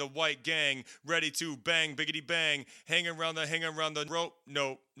blue and the white gang, ready to bang, biggity bang. Hang around the rope.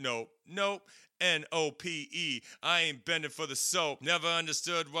 Nope. NOPE. I ain't bending for the soap. Never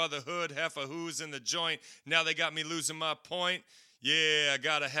understood why the hood half a who's in the joint. Now they got me losing my point. Yeah, I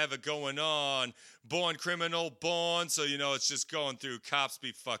gotta have it going on. Born criminal, born. So, you know, it's just going through. Cops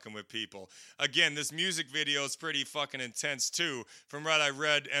be fucking with people. Again, this music video is pretty fucking intense, too. From what I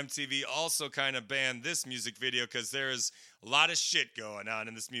read, MTV also kind of banned this music video because there's a lot of shit going on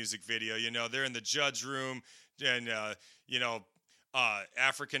in this music video. You know, they're in the judge room, and, you know,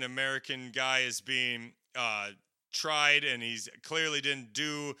 African-American guy is being... tried, and he's clearly didn't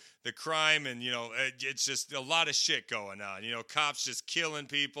do the crime, and you know, it's just a lot of shit going on. You know, cops just killing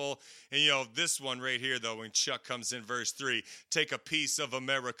people. And you know, this one right here though, when Chuck comes in verse 3, take a piece of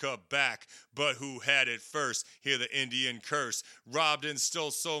America back, but who had it first? Hear the Indian curse. Robbed and stole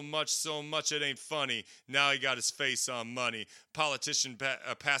so much it ain't funny. Now he got his face on money. Politician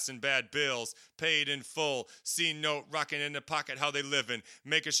passing bad bills, paid in full. C note rocking in the pocket, how they living,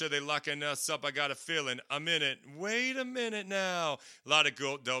 making sure they locking us up. I got a feeling I'm in it. Wait a minute now. A lot of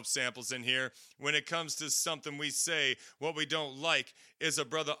dope samples in here. When it comes to something we say, what we don't like is a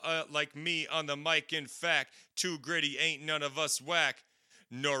brother like me on the mic. In fact, too gritty, ain't none of us whack.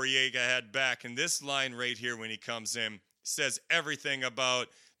 Noriega had back. And this line right here when he comes in says everything about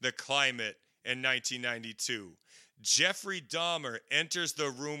the climate in 1992. Jeffrey Dahmer enters the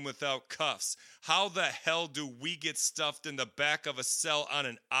room without cuffs. How the hell do we get stuffed in the back of a cell on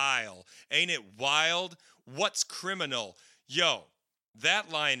an aisle? Ain't it wild? What's criminal? Yo,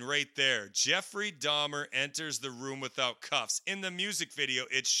 that line right there. Jeffrey Dahmer enters the room without cuffs. In the music video,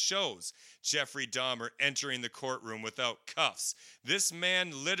 it shows Jeffrey Dahmer entering the courtroom without cuffs. This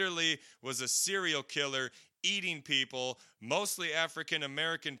man literally was a serial killer, eating people, mostly African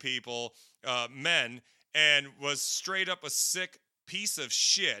American people, men and was straight up a sick piece of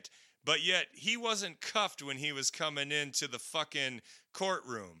shit, but yet he wasn't cuffed when he was coming into the fucking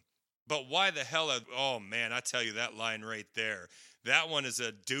courtroom. But why the hell? Oh man, I tell you, that line right there. That one is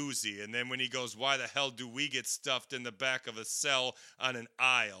a doozy. And then when he goes, why the hell do we get stuffed in the back of a cell on an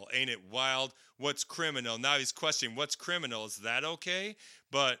aisle? Ain't it wild? What's criminal? Now he's questioning, what's criminal? Is that okay?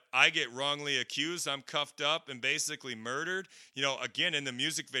 But I get wrongly accused. I'm cuffed up and basically murdered. You know, again, in the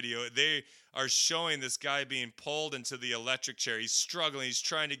music video, they are showing this guy being pulled into the electric chair. He's struggling. He's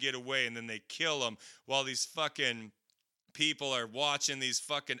trying to get away, and then they kill him while these fucking people are watching. These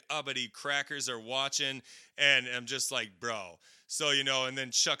fucking uppity crackers are watching, and I'm just like, bro. So, you know, and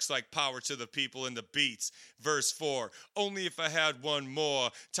then Chuck's like, power to the people in the beats. Verse 4, only if I had one more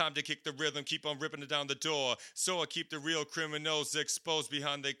time to kick the rhythm, keep on ripping it down the door. So I keep the real criminals exposed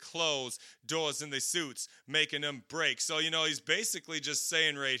behind their clothes, doors in their suits, making them break. So, you know, he's basically just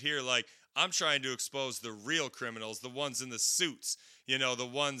saying right here, like, I'm trying to expose the real criminals, the ones in the suits, you know, the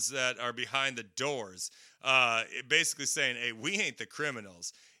ones that are behind the doors. Basically saying, hey, we ain't the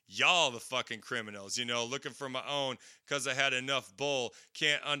criminals. Y'all the fucking criminals, you know, looking for my own because I had enough bull.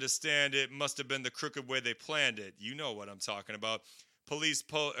 Can't understand it. Must have been the crooked way they planned it. You know what I'm talking about. Police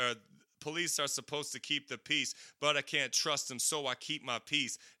are supposed to keep the peace, but I can't trust them, so I keep my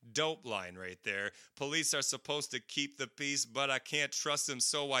peace. Dope line right there. Police are supposed to keep the peace, but I can't trust them,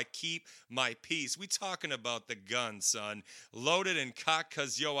 so I keep my peace. We talking about the gun, son. Loaded and cocked,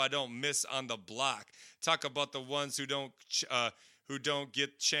 cause yo, I don't miss on the block. Talk about the ones who don't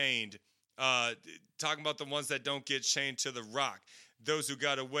get chained. Talking about the ones that don't get chained to the rock. Those who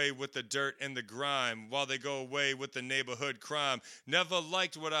got away with the dirt and the grime while they go away with the neighborhood crime. Never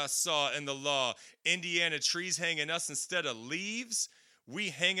liked what I saw in the law. Indiana trees hanging us instead of leaves. We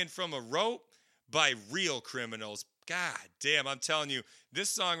hanging from a rope by real criminals. God damn, I'm telling you,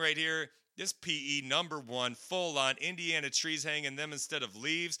 this song right here, this PE #1, full on Indiana trees hanging them instead of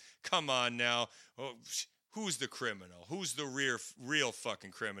leaves. Come on now. Oh, who's the criminal? Who's the real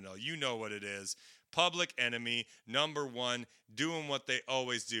fucking criminal? You know what it is. Public Enemy, #1, doing what they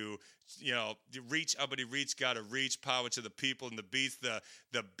always do. You know, reach, uppity reach, gotta reach, power to the people and the beats.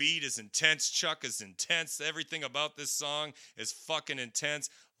 The beat is intense. Chuck is intense. Everything about this song is fucking intense.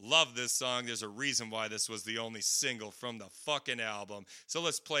 Love this song. There's a reason why this was the only single from the fucking album. So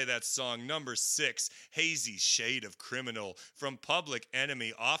let's play that song. #6, Hazy Shade of Criminal from Public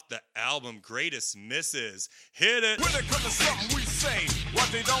Enemy off the album Greatest Misses. Hit it. When it comes to something we say, what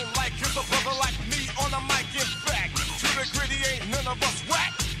they don't like is a brother like me on a mic. In fact, to the gritty ain't none of us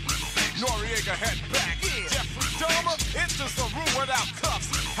whack. Noriega head back. Yeah. Jeffrey Dahmer enters the room without cuffs.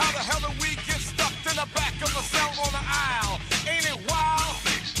 How the hell do we get stuffed in the back of a cell on the aisle? Ain't it wild?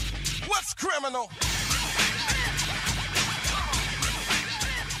 What's criminal?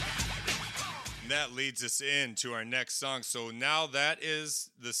 And that leads us into our next song. So now that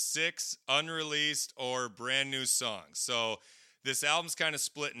is the 6 unreleased or brand new songs. So this album's kind of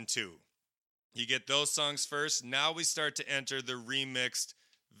split in two. You get those songs first. Now we start to enter the remixed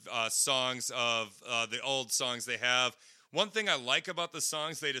songs of the old songs they have. One thing I like about the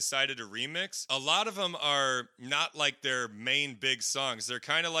songs they decided to remix, a lot of them are not like their main big songs. They're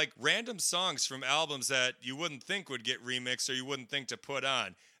kind of like random songs from albums that you wouldn't think would get remixed or you wouldn't think to put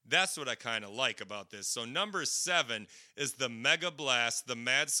on. That's what I kind of like about this. So #7 is the Mega Blast, the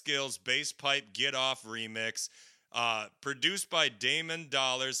Mad Skills Bass Pipe Get Off remix, produced by Damon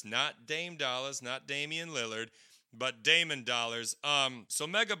Dollars, not Dame Dollars, not Damian Lillard, but Damon Dollars. So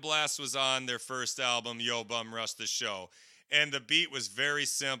Mega Blast was on their first album, Yo Bum Rush the Show, and the beat was very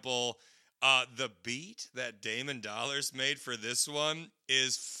simple. The beat that Damon Dollars made for this one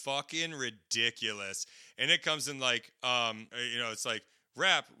is fucking ridiculous, and it comes in like, it's like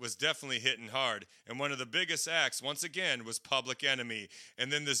rap was definitely hitting hard, and one of the biggest acts once again was Public Enemy,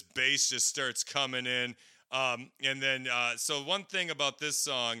 and then this bass just starts coming in, and then so one thing about this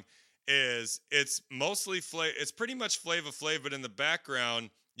song is it's mostly it's pretty much Flava Flav, but in the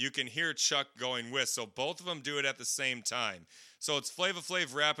background you can hear Chuck going with. So both of them do it at the same time. So it's Flava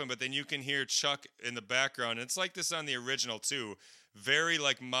Flav rapping, but then you can hear Chuck in the background. And it's like this on the original too. Very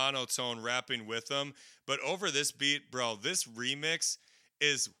like monotone rapping with them. But over this beat, bro, this remix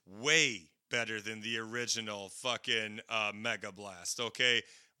is way better than the original fucking Mega Blast, okay?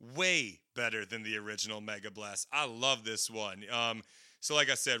 Way better than the original Mega Blast. I love this one. So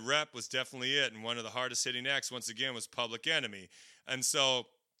like I said, rap was definitely it, and one of the hardest hitting acts, once again, was Public Enemy. And so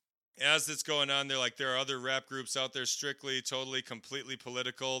as it's going on, they're like, there are other rap groups out there strictly, totally, completely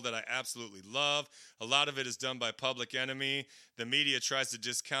political that I absolutely love. A lot of it is done by Public Enemy. The media tries to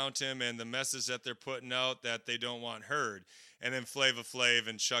discount him and the message that they're putting out that they don't want heard. And then Flava Flav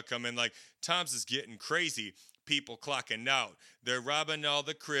and Chuck come in like, Tom's is getting crazy. People clocking out. They're robbing all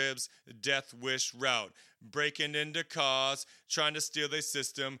the cribs, death wish route. Breaking into cars, trying to steal their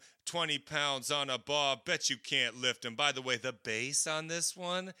system. 20 pounds on a bar, bet you can't lift them. By the way, the bass on this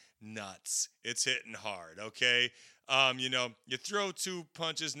one, nuts. It's hitting hard, okay? You throw 2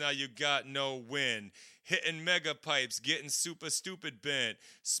 punches, now you got no win. Hitting mega pipes, getting super stupid bent.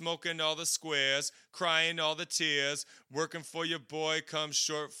 Smoking all the squares, crying all the tears. Working for your boy, comes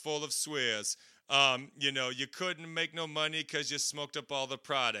short full of swears. You couldn't make no money because you smoked up all the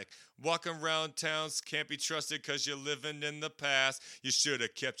product. Walking around towns can't be trusted because you're living in the past. You should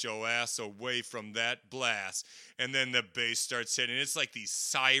have kept your ass away from that blast. And then the bass starts hitting. It's like these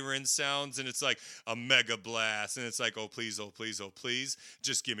siren sounds, and it's like a mega blast. And it's like, oh, please, oh, please, oh, please.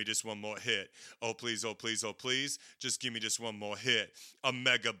 Just give me just one more hit. Oh, please, oh, please, oh, please. Just give me just one more hit. A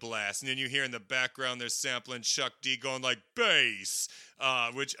mega blast. And then you hear in the background, they're sampling Chuck D going like, bass.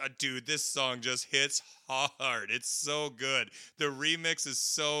 Dude, this song just hits hard. It's so good. The remix is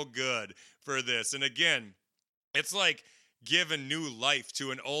so good for this. And again, it's like giving new life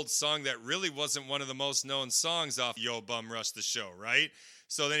to an old song that really wasn't one of the most known songs off Yo Bum Rush the Show, right?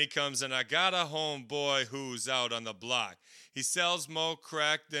 So then he comes in, I got a homeboy who's out on the block. He sells more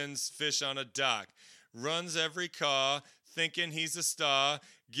crack than fish on a dock. Runs every car, thinking he's a star.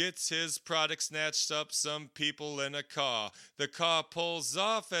 Gets his product snatched up, some people in a car. The car pulls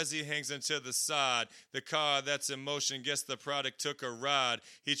off as he hangs into the side. The car that's in motion guess the product took a ride.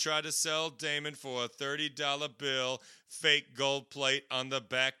 He tried to sell Damon for a $30 bill. Fake gold plate on the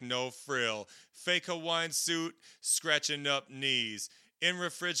back, no frill. Fake Hawaiian suit, scratching up knees. In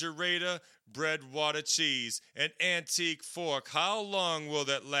refrigerator, bread, water, cheese. An antique fork, how long will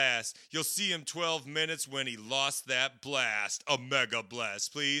that last? You'll see him 12 minutes when he lost that blast. A mega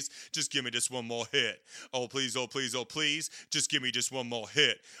blast, please. Just give me just one more hit. Oh, please, oh, please, oh, please. Just give me just one more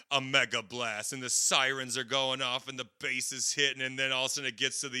hit. A mega blast. And the sirens are going off and the bass is hitting. And then all of a sudden it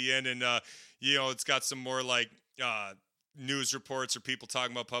gets to the end and, it's got some more like news reports or people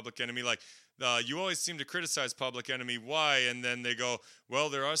talking about Public Enemy like, you always seem to criticize Public Enemy. Why? And then they go, well,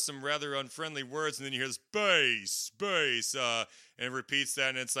 there are some rather unfriendly words. And then you hear this bass, and it repeats that.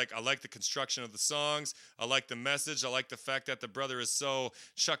 And it's like, I like the construction of the songs. I like the message. I like the fact that the brother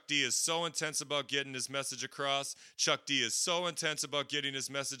Chuck D is so intense about getting his message across. Chuck D is so intense about getting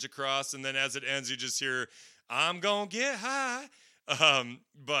his message across. And then as it ends, you just hear, I'm gonna get high.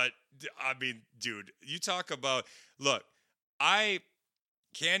 But I mean, dude, you talk about, look, I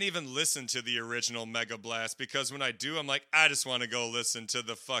can't even listen to the original Mega Blast because when I do, I'm like, I just want to go listen to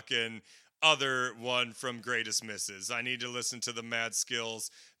the fucking other one from Greatest Misses. I need to listen to the Mad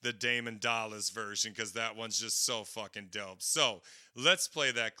Skills, the Damon Dallas version because that one's just so fucking dope. So let's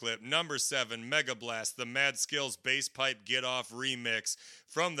play that clip. Number 7, Mega Blast, the Mad Skills Bass Pipe Get Off remix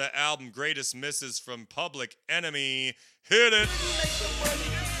from the album Greatest Misses from Public Enemy. Hit it!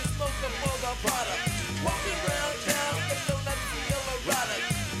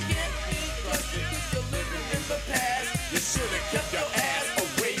 You should have kept your ass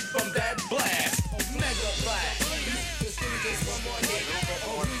away from that blast. Mega blast. Just give me just one more hit.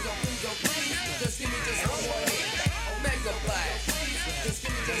 Oh, please, oh, please, oh, please. Just give me just one more hit. Mega blast. Just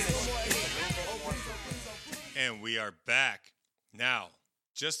give me just one more hit. Oh, please, oh, please, oh, please. And we are back. Now,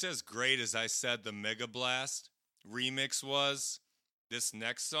 just as great as I said the Mega Blast remix was, this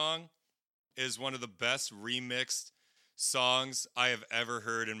next song is one of the best remixed songs I have ever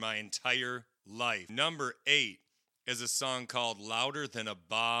heard in my entire life. Number 8 is a song called Louder Than a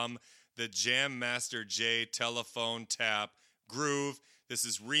Bomb, the Jam Master Jay Telephone Tap Groove. This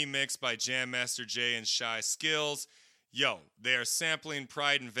is remixed by Jam Master Jay and Shy Skills. Yo, they are sampling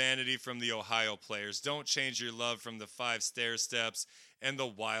Pride and Vanity from the Ohio Players. Don't Change Your Love from the 5 Stair Steps and the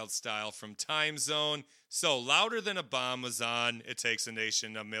Wild Style from Time Zone. So Louder Than a Bomb was on It Takes a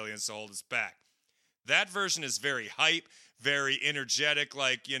Nation of Millions to Hold Us Back. That version is very hype, very energetic,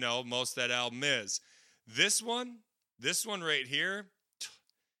 like, most of that album is. This one right here,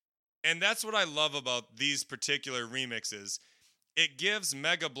 and that's what I love about these particular remixes. It gives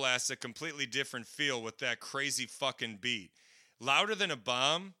Mega Blast a completely different feel with that crazy fucking beat. Louder Than a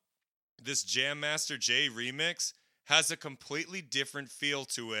Bomb, this Jam Master Jay remix, has a completely different feel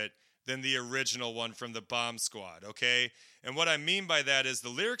to it than the original one from the Bomb Squad, okay? And what I mean by that is the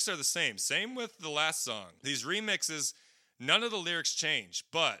lyrics are the same. Same with the last song. These remixes, none of the lyrics change,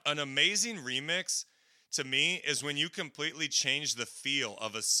 but an amazing remix to me is when you completely change the feel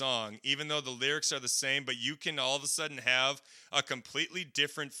of a song, even though the lyrics are the same, but you can all of a sudden have a completely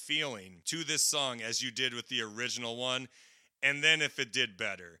different feeling to this song as you did with the original one. And then if it did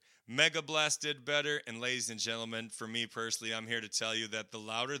better, Mega Blast did better. And ladies and gentlemen, for me personally, I'm here to tell you that the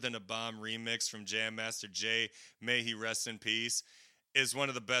Louder Than a Bomb remix from Jam Master Jay, may he rest in peace, is one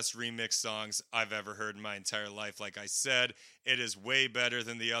of the best remix songs I've ever heard in my entire life. Like I said, it is way better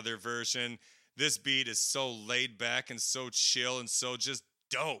than the other version. This beat is so laid back and so chill and so just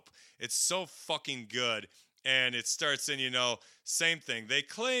dope. It's so fucking good. And it starts in, same thing. They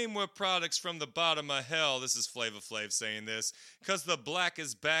claim we're products from the bottom of hell. This is Flava Flav saying this. Because the black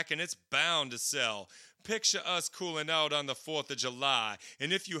is back and it's bound to sell. Picture us cooling out on the 4th of July.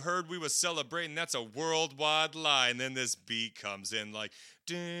 And if you heard we were celebrating, that's a worldwide lie. And then this beat comes in like,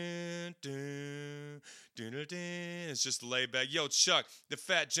 dun, dun, dun, dun, dun. It's just laid back. Yo, Chuck, the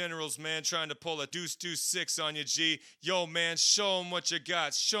fat general's man trying to pull a deuce 6 on you, G. Yo, man, show him what you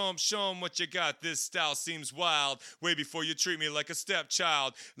got. Show him what you got. This style seems wild. Way before you treat me like a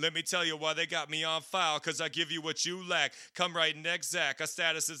stepchild. Let me tell you why they got me on file. Cause I give you what you lack. Come right next, Zach. Our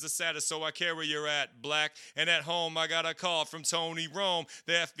status is the status, so I care where you're at, black. And at home, I got a call from Tony Rome.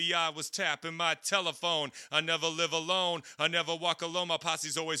 The FBI was tapping my telephone. I never live alone. I never walk alone. My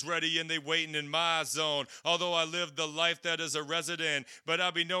posse's always ready and they waiting in my zone. Although I live the life that is a resident, but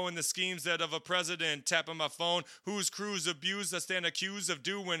I be knowing the schemes that of a president. Tapping my phone, whose crews abused, I stand accused of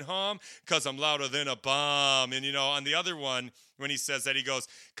doing harm, cause I'm louder than a bomb. And on the other one, when he says that, he goes,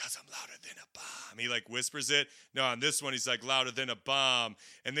 cause I'm louder than a bomb. He like whispers it. No, on this one, he's like louder than a bomb.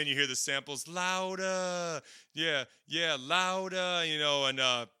 And then you hear the samples, louder. Yeah, louder,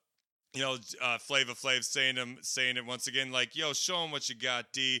 Flava Flav saying it once again, like, yo, show him what you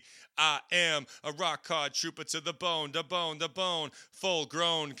got, D. I am a rock hard trooper to the bone, full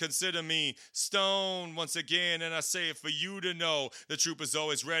grown, consider me stone once again, and I say it for you to know, the trooper's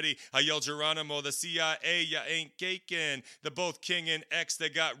always ready. I yell Geronimo, the CIA, ya ain't gaking, the both king and X, they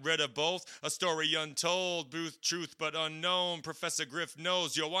got rid of both, a story untold, truth but unknown, Professor Griff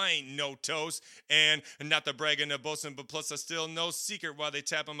knows, yo, I ain't no toast, and not the bragging or boasting, but plus I still no secret why they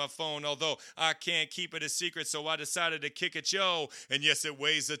tap on my phone, although I can't keep it a secret, so I decided to kick it, yo, and yes, it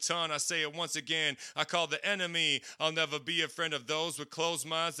weighs a ton, I say it once again, I call the enemy, I'll never be a friend of those with closed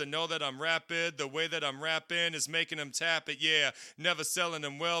minds that know that I'm rapid, the way that I'm rapping is making them tap it, yeah, never selling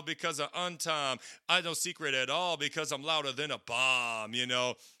them well because of untime, I no secret at all because I'm louder than a bomb,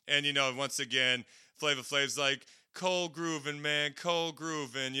 and once again, Flava Flav's like, cold grooving, man, cold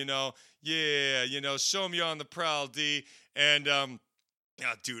grooving, yeah, show me you're on the prowl, D, and,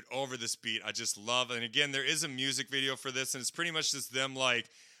 yeah, dude, over this beat, I just love it. And again, there is a music video for this, and it's pretty much just them, like,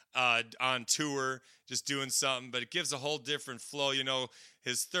 on tour, just doing something, but it gives a whole different flow,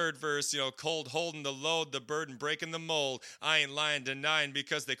 his third verse, cold holding the load, the burden breaking the mold, I ain't lying, denying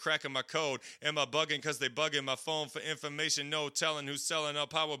because they cracking my code, am I bugging because they bugging my phone for information, no telling who's selling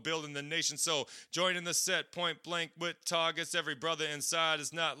up how we're building the nation, so joining the set, point blank with targets, every brother inside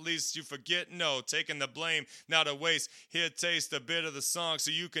is not least, you forget, no, taking the blame, not a waste, here taste a bit of the song so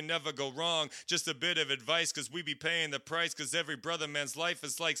you can never go wrong, just a bit of advice cause we be paying the price, cause every brother man's life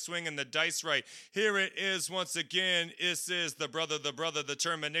is like swinging the dice right, here it is once again, this is the brother, the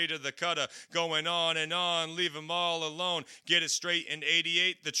Terminator, the cutter, going on and on, leave them all alone, get it straight in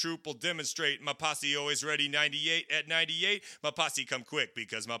 88, the troop will demonstrate, my posse always ready, 98 at 98, my posse come quick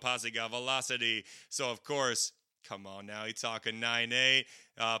because my posse got velocity, so of course, come on now, he talking 9A,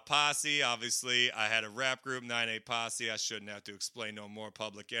 Posse, obviously, I had a rap group, 9A Posse, I shouldn't have to explain no more,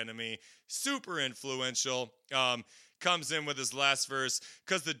 Public Enemy, super influential, comes in with his last verse,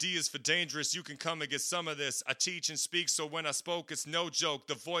 cause the D is for dangerous, you can come and get some of this, I teach and speak, so when I spoke, it's no joke,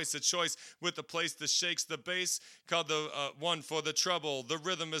 the voice, a choice, with the place that shakes the bass, called the one for the trouble, the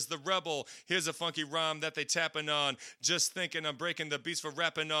rhythm is the rebel, here's a funky rhyme that they tapping on, just thinking I'm breaking the beats for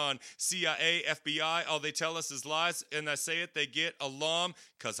rapping on, CIA, FBI, all they tell us is lies, and I say it, they get alarm,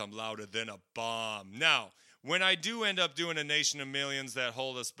 cause I'm louder than a bomb. Now, when I do end up doing a Nation of Millions that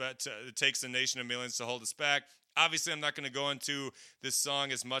hold us back, it takes a Nation of Millions to hold us back, obviously, I'm not going to go into this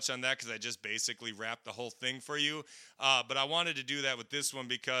song as much on that because I just basically wrapped the whole thing for you. But I wanted to do that with this one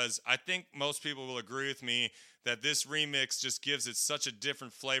because I think most people will agree with me that this remix just gives it such a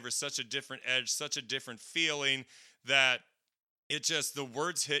different flavor, such a different edge, such a different feeling that it just, the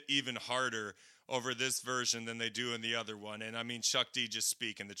words hit even harder over this version than they do in the other one. And I mean, Chuck D just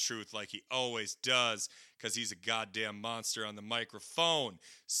speaking the truth like he always does because he's a goddamn monster on the microphone.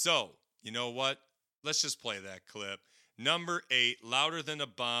 So, you know what? Let's just play that clip. number 8, Louder Than a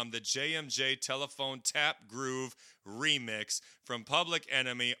Bomb, the JMJ Telephone Tap Groove remix from Public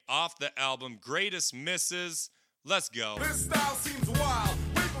Enemy off the album Greatest Misses. Let's go. This style seems wild.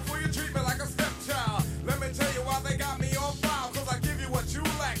 Wait before you treat me like a stepchild. Let me tell you why they got me on file. Cause I give you what you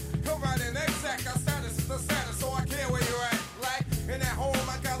lack. Come right in exact. Our status is the status, so I care where you're at. Like in at home,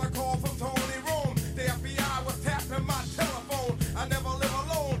 I got a call from Tony Rome. The FBI was tapping my telephone. I never live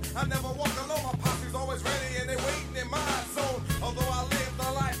alone. I never walk alone. My posse's always ready and they waiting in my zone. Although I live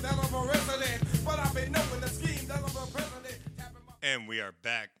the life that of a resident, but I've been knowing the scheme that of a president. And we are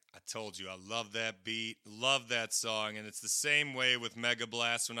back. I told you, I love that beat, love that song, and it's the same way with Mega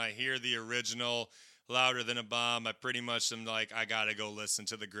Blast. When I hear the original Louder Than a Bomb, I pretty much am like, I gotta go listen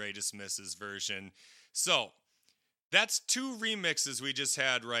to the Greatest Misses version. So, that's 2 remixes we just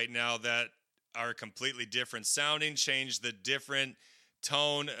had right now that are completely different sounding, change the different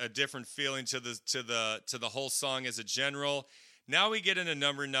tone, a different feeling to the whole song as a general. Now we get into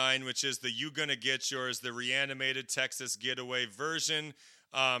number 9, which is the You Gonna Get Yours, the reanimated Texas Getaway version,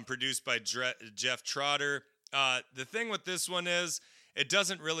 produced by Jeff Trotter. The thing with this one is it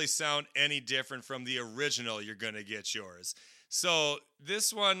doesn't really sound any different from the original You're Gonna Get Yours. So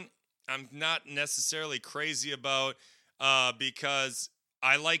this one I'm not necessarily crazy about because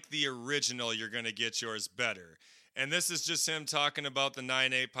I like the original You're Gonna Get Yours better. And this is just him talking about the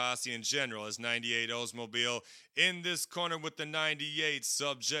 9-8 posse in general, his 98 Oldsmobile in this corner with the 98,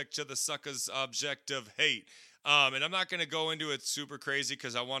 subject to the sucker's object of hate. And I'm not going to go into it super crazy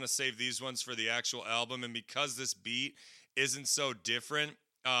because I want to save these ones for the actual album. And because this beat isn't so different,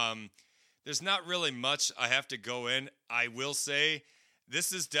 there's not really much I have to go in. I will say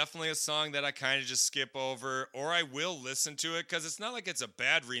this is definitely a song that I kind of just skip over, or I will listen to it because it's not like it's a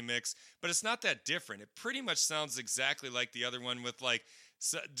bad remix, but it's not that different. It pretty much sounds exactly like the other one with like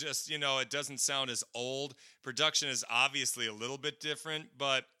just, you know, it doesn't sound as old. Production is obviously a little bit different,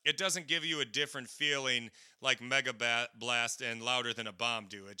 but it doesn't give you a different feeling like Mega Blast and Louder Than a Bomb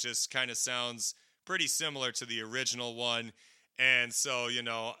do. It just kind of sounds pretty similar to the original one. And so, you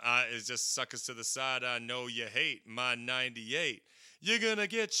know, it just suckers to the side. I know you hate my 98. You're gonna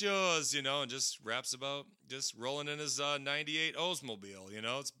get yours, you know, and just raps about just rolling in his 98 Oldsmobile, you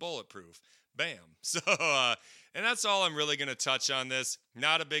know, it's bulletproof. Bam. So, and that's all I'm really gonna touch on this.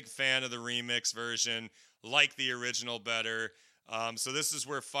 Not a big fan of the remix version, like the original better. So this is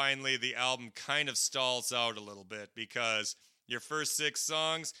where finally the album kind of stalls out a little bit because your first 6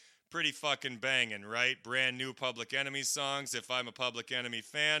 songs, pretty fucking banging, right? Brand new Public Enemy songs. If I'm a Public Enemy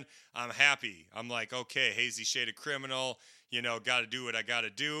fan, I'm happy. I'm like, okay, Hazy Shade of Criminal, you know, gotta do what I gotta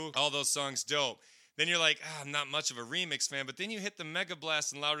do. All those songs dope. Then you're like, I'm not much of a remix fan, but then you hit the Mega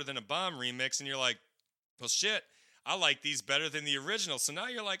Blast and Louder Than a Bomb remix and you're like, well shit, I like these better than the original. So now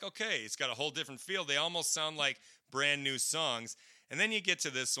you're like, okay, it's got a whole different feel. They almost sound like brand new songs. And then you get to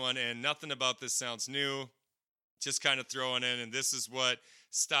this one and nothing about this sounds new. Just kind of throwing in, and this is what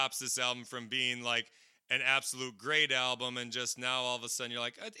stops this album from being like an absolute great album, and just now all of a sudden you're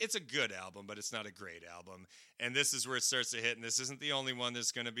like, it's a good album, but it's not a great album. And this is where it starts to hit, and this isn't the only one.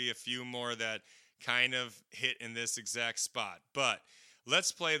 There's going to be a few more that kind of hit in this exact spot. But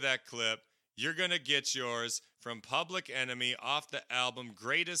let's play that clip. You're Gonna Get Yours from Public Enemy off the album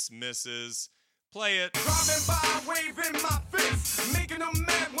Greatest Misses. Play it. Driving by, waving my fist, making them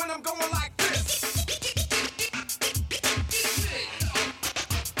mad when I'm going like this.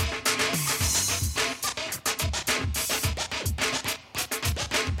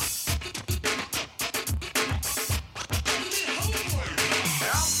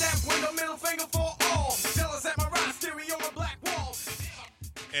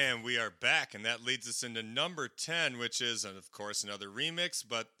 And we are back, and that leads us into number 10, which is, of course, another remix.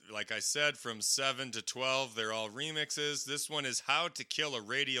 But like I said, from 7 to 12, they're all remixes. This one is How to Kill a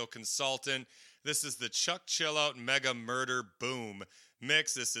Radio Consultant. This is the Chuck Chillout Mega Murder Boom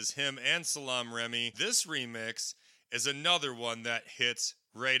mix. This is him and Salam Remy. This remix is another one that hits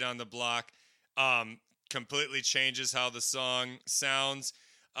right on the block. Completely changes how the song sounds.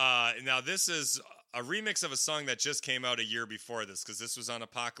 Now, this is a remix of a song that just came out a year before this, because this was on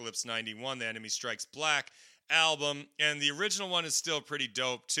Apocalypse 91, the Enemy Strikes Black album, and the original one is still pretty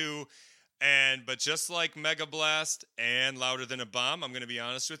dope too. But just like Mega Blast and Louder Than a Bomb, I'm going to be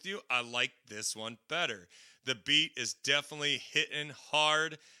honest with you, I like this one better. The beat is definitely hitting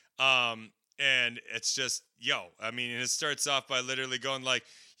hard, and it's just, and it starts off by literally going like,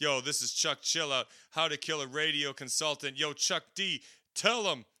 yo, this is Chuck Chillout, How to Kill a Radio Consultant, yo, Chuck D, tell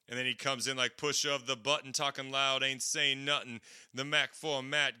him. And then he comes in like push of the button, talking loud, ain't saying nothing. The Mac 4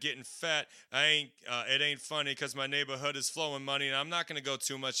 Matt getting fat. It ain't funny because my neighborhood is flowing money. And I'm not going to go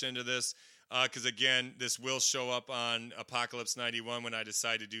too much into this. because, again, this will show up on Apocalypse 91 when I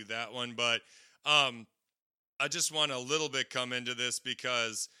decide to do that one. But I just want a little bit come into this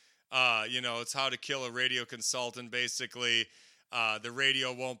because, it's How to Kill a Radio Consultant, basically. The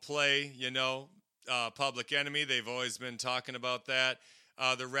radio won't play, Public Enemy. They've always been talking about that.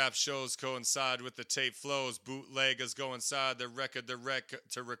 The rap shows coincide with the tape flows. Bootleggers go inside the record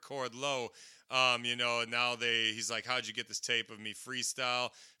to record low. And now he's like, how'd you get this tape of me? Freestyle,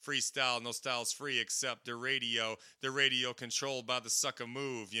 no style's free except the radio. The radio controlled by the sucker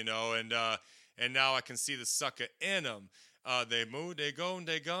move, and now I can see the sucker in them. They move, they go, and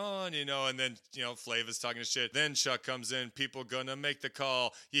they gone, and then, Flavor's talking shit. Then Chuck comes in, people gonna make the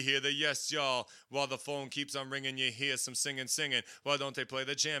call. You hear the yes, y'all. While the phone keeps on ringing, you hear some singing. Why don't they play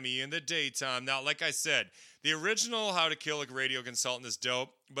the jammy in the daytime? Now, like I said, the original How to Kill a Radio Consultant is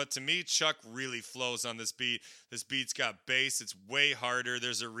dope, but to me, Chuck really flows on this beat. This beat's got bass. It's way harder.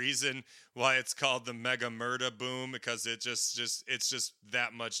 There's a reason why it's called the Mega Murda Boom, because it's just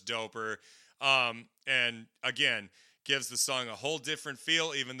that much doper. And again, gives the song a whole different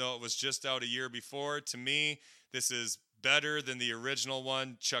feel, even though it was just out a year before. To me, this is better than the original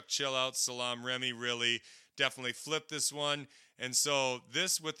one. Chuck Chillout, Salaam Remi really definitely flipped this one. And so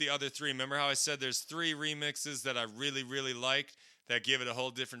this with the other three, remember how I said there's 3 remixes that I really, really liked that give it a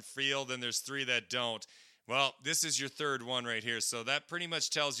whole different feel, then there's 3 that don't. Well, this is your third one right here. So that pretty much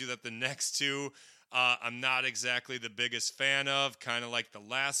tells you that the next 2 I'm not exactly the biggest fan of, kind of like the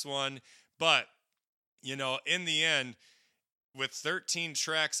last one. But in the end, with 13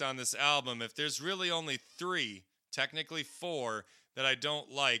 tracks on this album, if there's really only 3, technically 4, that I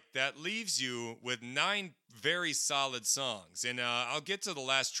don't like, that leaves you with 9 very solid songs. And I'll get to the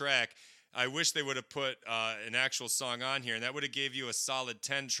last track. I wish they would have put an actual song on here, and that would have gave you a solid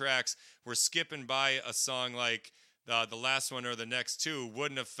 10 tracks. We're skipping by a song like the last one or the next 2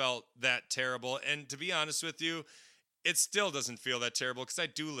 wouldn't have felt that terrible. And to be honest with you, it still doesn't feel that terrible because I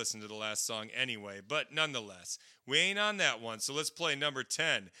do listen to the last song anyway. But nonetheless, we ain't on that one. So let's play number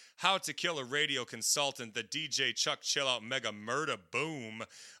 10, How to Kill a Radio Consultant, the DJ Chuck Chillout Mega Murda Boom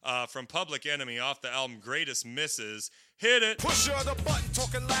from Public Enemy off the album Greatest Misses. Hit it. Push the button,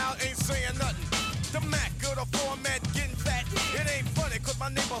 talking loud, ain't saying nothing. The Mac of the format getting fat. It ain't funny, cause my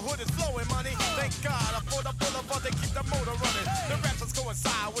neighborhood is flowing money. Thank God for the boulevard, they keep the motor running. The rappers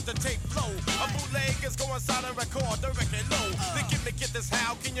coincide with the tape flow. A bootleg is coincide and record the record low. They give me get this,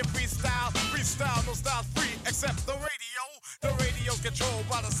 how can you freestyle? Freestyle, no style free, except the radio. The radio's controlled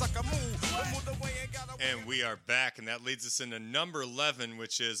by the sucker move. And we are back, and that leads us into number 11,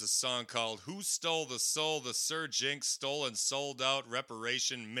 which is a song called Who Stole the Soul? The Sir Jinx Stole and Sold Out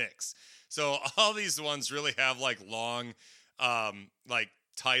Reparation Mix. So all these ones really have long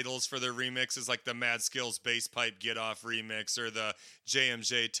titles for their remixes, like the Mad Skills Bass Pipe Get Off remix, or the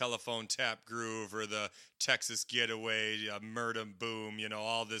JMJ Telephone Tap Groove, or the Texas Getaway Murda Boom,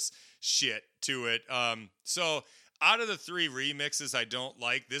 all this shit to it. So out of the 3 remixes I don't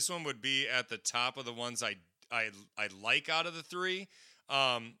like, this one would be at the top of the ones I like out of the 3.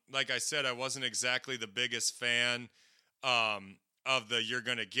 Like I said, I wasn't exactly the biggest fan of the You're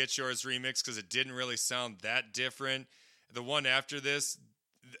Gonna Get Yours remix because it didn't really sound that different. The one after this,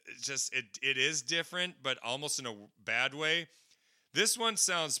 it is different, but almost in a bad way. This one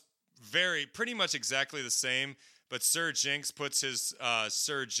sounds pretty much exactly the same, but Sir Jinx puts his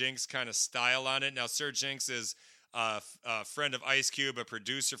Sir Jinx kind of style on it. Now, Sir Jinx is a friend of Ice Cube, a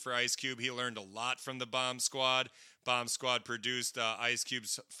producer for Ice Cube. He learned a lot from the Bomb Squad. Bomb Squad produced Ice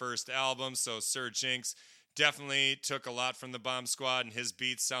Cube's first album, so Sir Jinx definitely took a lot from the Bomb Squad, and his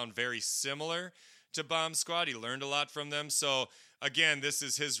beats sound very similar to Bomb Squad. He learned a lot from them. So again, this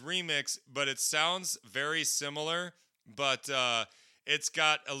is his remix, but it sounds very similar, but it's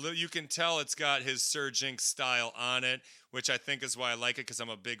got you can tell it's got his Sir Jinx style on it, which I think is why I like it, because I'm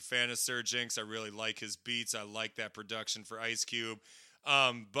a big fan of Sir Jinx. I really like his beats. I like that production for Ice Cube.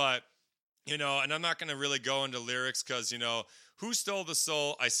 But and I'm not going to really go into lyrics because, Who Stole the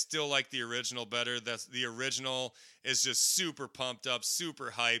Soul? I still like the original better. The original is just super pumped up,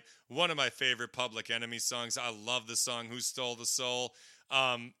 super hype. One of my favorite Public Enemy songs. I love the song Who Stole the Soul?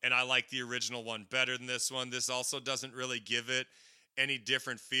 And I like the original one better than this one. This also doesn't really give it any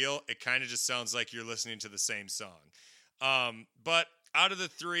different feel. It kind of just sounds like you're listening to the same song. But out of the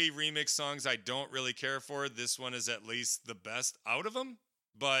 3 remix songs I don't really care for, this one is at least the best out of them.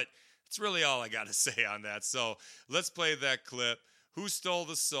 But that's really all I got to say on that. So let's play that clip. Who Stole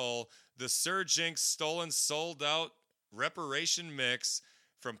the Soul? The Sir Jinx Stolen Sold Out Reparation Mix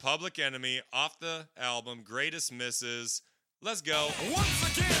from Public Enemy off the album Greatest Misses. Let's go.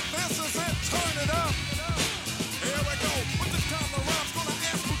 Once again, this is it. Turn it up. Here we go. But this time the rhyme's gonna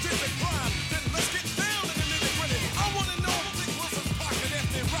ask who did the crime.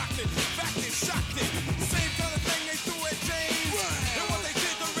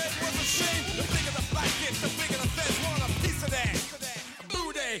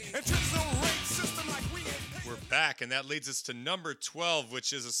 back, and that leads us to number 12,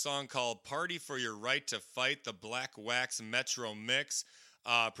 which is a song called Party for Your Right to Fight, the Black Wax Metro Mix,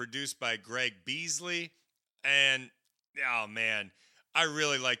 produced by Greg Beasley. And, oh man, I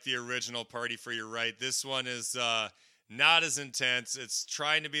really like the original Party for Your Right. This one is not as intense. It's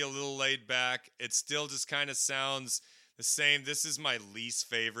trying to be a little laid back. It still just kind of sounds the same. This is my least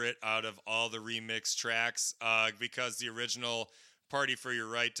favorite out of all the remix tracks because the original Party for Your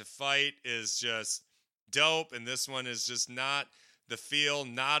Right to Fight is just dope, and this one is just not the feel.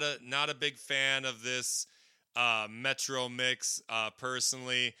 Not a big fan of this Metro mix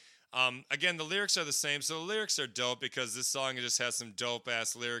personally. Again, the lyrics are the same, so the lyrics are dope because this song just has some dope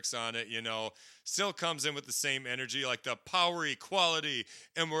ass lyrics on it, you know. Still comes in with the same energy, like the power equality,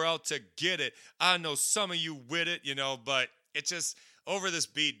 and we're out to get it. I know some of you with it, you know, but it just over this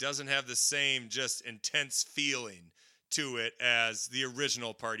beat doesn't have the same just intense feeling to it as the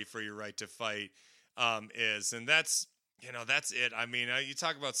original Party for Your Right to Fight is. And that's, you know, that's it. I mean, you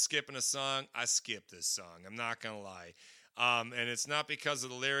talk about skipping a song, I skip this song. I'm not going to lie. And it's not because of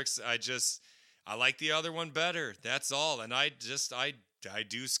the lyrics. I like the other one better. That's all. And I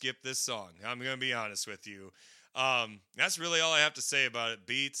do skip this song. I'm going to be honest with you. That's really all I have to say about it.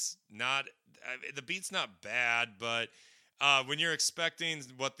 The beat's not bad, but when you're expecting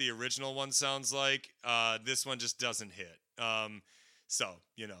what the original one sounds like, this one just doesn't hit. So,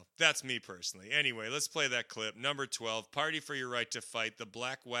 you know, that's me personally. Anyway, let's play that clip. Number 12, Party for Your Right to Fight, the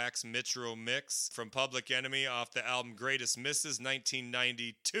Black Wax Metro Mix from Public Enemy off the album Greatest Misses,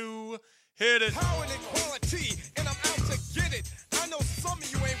 1992. Hit it. Power and equality, and I'm out to get it. I know some of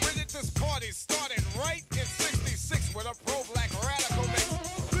you ain't with it. This party started right in 66 with a pro-black radical mix.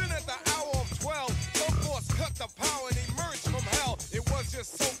 Then at the hour of 12, some force cut the power and emerged from hell. It was your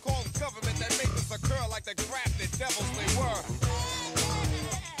so-called government that made this occur like the grafted devils they were.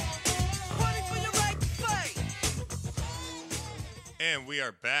 And we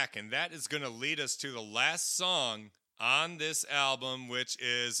are back, and that is going to lead us to the last song on this album, which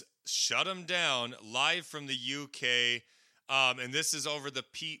is Shut 'Em Down, live from the UK. And this is over the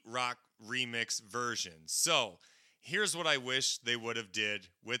Pete Rock remix version. So here's what I wish they would have did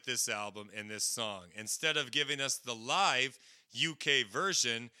with this album and this song. Instead of giving us the live UK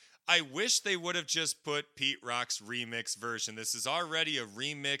version, I wish they would have just put Pete Rock's remix version. This is already a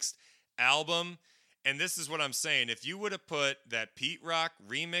remixed album. And this is what I'm saying. If you would have put that Pete Rock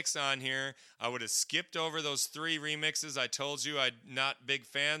remix on here, I would have skipped over those 3 remixes I told you I'm not a big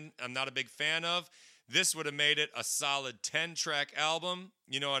fan of. This would have made it a solid 10-track album.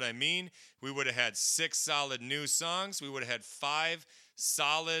 You know what I mean? We would have had 6 solid new songs. We would have had 5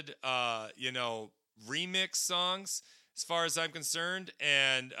 solid, remix songs as far as I'm concerned.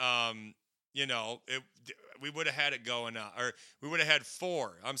 And, we would have had it going on. Or we would have had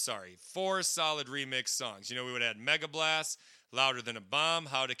 4 solid remix songs. You know, we would have had Mega Blast, Louder Than a Bomb,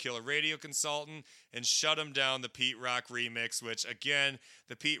 How to Kill a Radio Consultant, and Shut 'Em Down, the Pete Rock remix, which, again,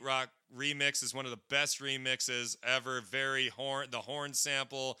 the Pete Rock remix is one of the best remixes ever. The horn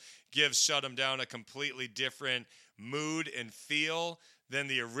sample gives Shut 'Em Down a completely different mood and feel than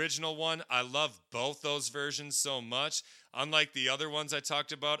the original one. I love both those versions so much. Unlike the other ones I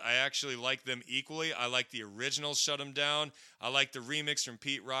talked about, I actually like them equally. I like the original Shut 'Em Down. I like the remix from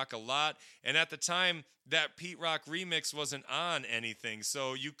Pete Rock a lot. And at the time, that Pete Rock remix wasn't on anything,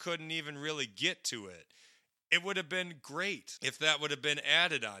 so you couldn't even really get to it. It would have been great if that would have been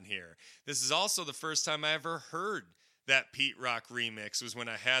added on here. This is also the first time I ever heard that Pete Rock remix, was when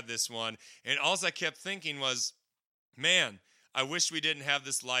I had this one. And all I kept thinking was, man, I wish we didn't have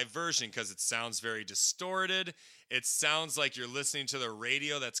this live version because it sounds very distorted. It sounds like you're listening to the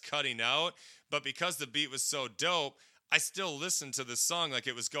radio that's cutting out. But because the beat was so dope, I still listened to the song like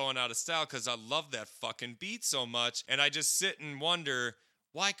it was going out of style because I love that fucking beat so much. And I just sit and wonder,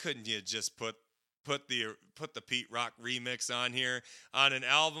 why couldn't you just put the Pete Rock remix on here on an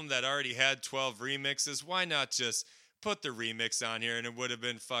album that already had 12 remixes? Why not just put the remix on here and it would have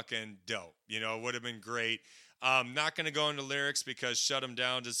been fucking dope? You know, it would have been great. I'm not going to go into lyrics because Shut 'Em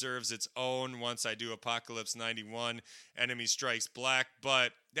Down deserves its own once I do Apocalypse 91, Enemy Strikes Black,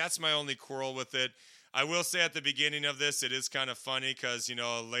 but that's my only quarrel with it. I will say at the beginning of this, it is kind of funny because, you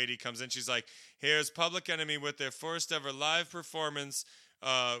know, a lady comes in, she's like, here's Public Enemy with their first ever live performance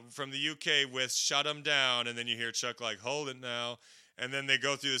from the UK with Shut 'Em Down, and then you hear Chuck like, hold it now. And then they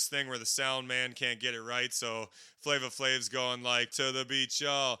go through this thing where the sound man can't get it right, so Flava Flav's going like, to the beach,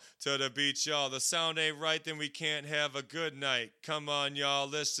 y'all, to the beach, y'all. The sound ain't right, then we can't have a good night. Come on, y'all,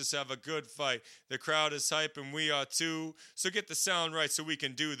 let's just have a good fight. The crowd is hype and we are too, so get the sound right so we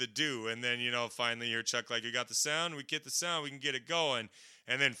can do the do. And then, you know, finally you hear Chuck like, you got the sound, we get the sound, we can get it going.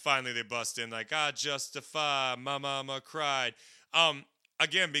 And then finally they bust in like, "I justify, my mama cried."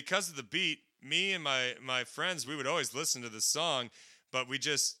 Again, because of the beat, me and my friends, we would always listen to the song, but we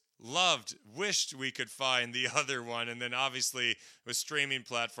just wished we could find the other one. And then obviously with streaming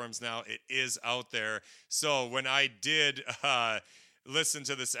platforms now, it is out there. So when I did listen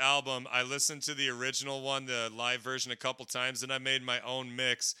to this album, I listened to the original one, the live version, a couple times, and I made my own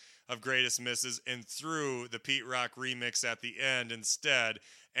mix of Greatest Misses and threw the Pete Rock remix at the end instead.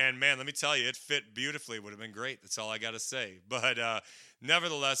 And man, let me tell you, it fit beautifully. Would have been great. That's all I got to say. But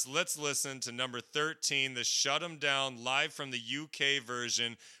nevertheless, let's listen to number 13, the Shut 'Em Down, live from the UK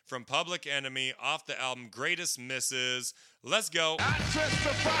version from Public Enemy off the album Greatest Misses. Let's go. I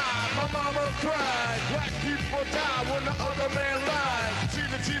testify, my mama cried. Black people die when the other man lied. See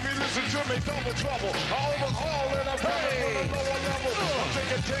the TV, listen to me, double trouble. I overhaul and I'm coming from the lower level. I'm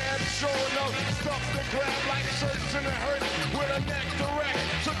thinking dad showing up, stuff to grab like shirts in the hurt with a neck direct.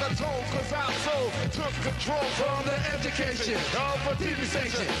 Took a toll cause I so took control from the education of a TV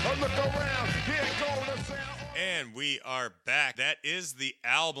station. I look around, here go the sound. And we are back. That is the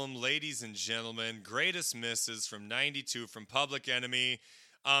album, ladies and gentlemen, Greatest Misses from 92 from Public Enemy.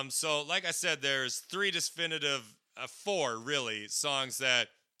 So like I said, there's four really, songs that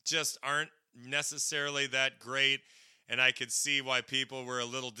just aren't necessarily that great, and I could see why people were a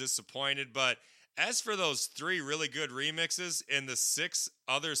little disappointed. But as for those 3 really good remixes and the 6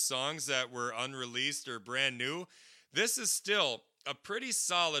 other songs that were unreleased or brand new, this is still a pretty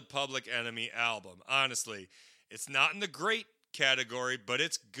solid Public Enemy album, honestly. It's not in the great category, but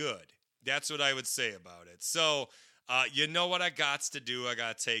it's good. That's what I would say about it. So, you know what I got to do? I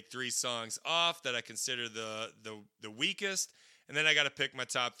got to take 3 songs off that I consider the weakest, and then I got to pick my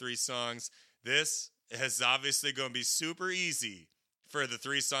top 3 songs. This is obviously going to be super easy for the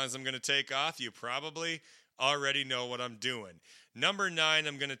 3 songs I'm going to take off. You probably already know what I'm doing. Number 9,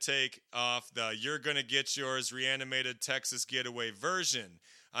 I'm going to take off the You're Gonna Get Yours Reanimated Texas Getaway version.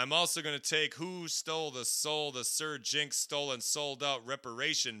 I'm also going to take Who Stole the Soul, the Sir Jinx Stole and Sold Out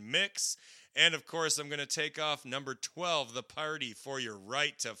Reparation Mix. And of course, I'm going to take off number 12, The Party for Your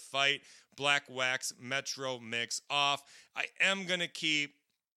Right to Fight, Black Wax Metro Mix off. I am going to keep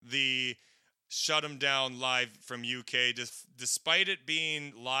the Shut 'Em Down live from UK. Despite it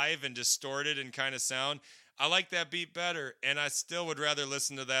being live and distorted and kind of sound, I like that beat better, and I still would rather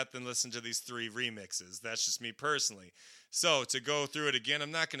listen to that than listen to these 3 remixes. That's just me personally. So to go through it again,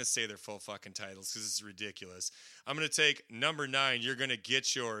 I'm not going to say their full fucking titles because it's ridiculous. I'm going to take number 9, You're Gonna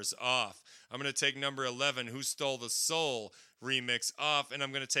Get Yours, off. I'm going to take number 11, Who Stole the Soul remix, off. And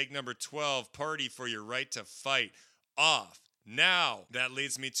I'm going to take number 12, Party for Your Right to Fight, off. Now, that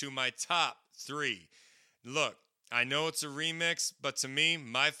leads me to my top 3. Look, I know it's a remix, but to me,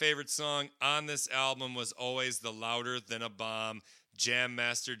 my favorite song on this album was always the Louder Than a Bomb Jam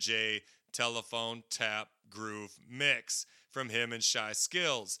Master Jay Telephone Tap Groove mix from him and Shy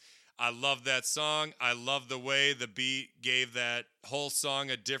Skills. I love that song. I love the way the beat gave that whole song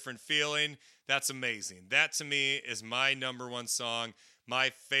a different feeling. That's amazing. That to me is my number 1 song, my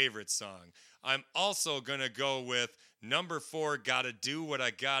favorite song. I'm also going to go with number 4, Gotta Do What I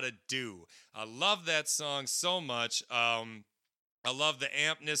Gotta Do. I love that song so much. I love the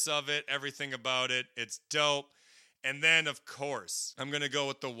ampness of it, everything about it. It's dope. And then, of course, I'm going to go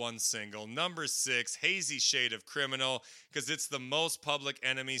with the 1 single, number 6, Hazy Shade of Criminal, because it's the most Public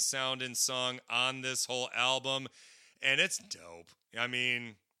Enemy sounding song on this whole album, and it's dope. I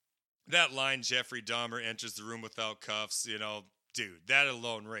mean, that line, Jeffrey Dahmer enters the room without cuffs, dude, that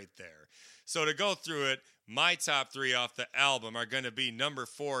alone right there. So to go through it, my top 3 off the album are going to be number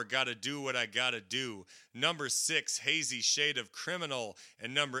 4, Gotta Do What I Gotta Do, number 6, Hazy Shade of Criminal,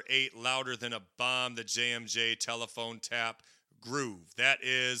 and number 8, Louder Than a Bomb, the JMJ Telephone Tap Groove. That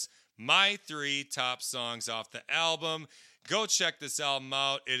is my 3 top songs off the album. Go check this album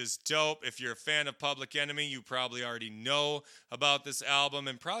out. It is dope. If you're a fan of Public Enemy, you probably already know about this album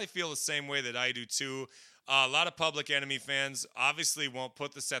and probably feel the same way that I do too. A lot of Public Enemy fans obviously won't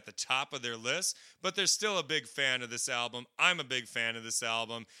put this at the top of their list, but they're still a big fan of this album. I'm a big fan of this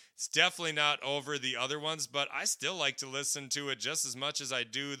album. It's definitely not over the other ones, but I still like to listen to it just as much as I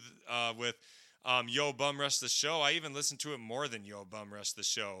do with Yo Bum Rush the Show. I even listen to it more than Yo Bum Rush the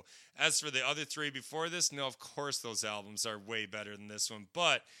Show. As for the other 3 before this, no, of course those albums are way better than this one.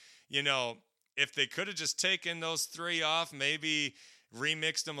 But, if they could have just taken those 3 off, maybe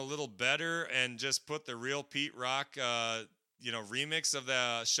remixed them a little better and just put the real Pete Rock, remix of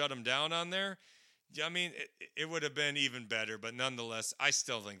the Shut 'Em Down on there, I mean, it would have been even better. But nonetheless, I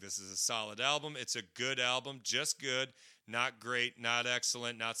still think this is a solid album. It's a good album, just good, not great, not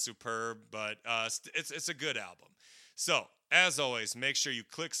excellent, not superb, but it's a good album. So As always, make sure you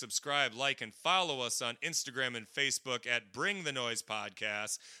click subscribe, like, and follow us on Instagram and Facebook at Bring the Noise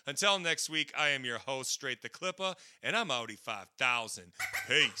Podcast. Until next week, I am your host, Straight the Clipper, and I'm Audi 5000.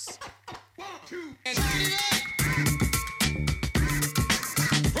 Peace. 1, 2, and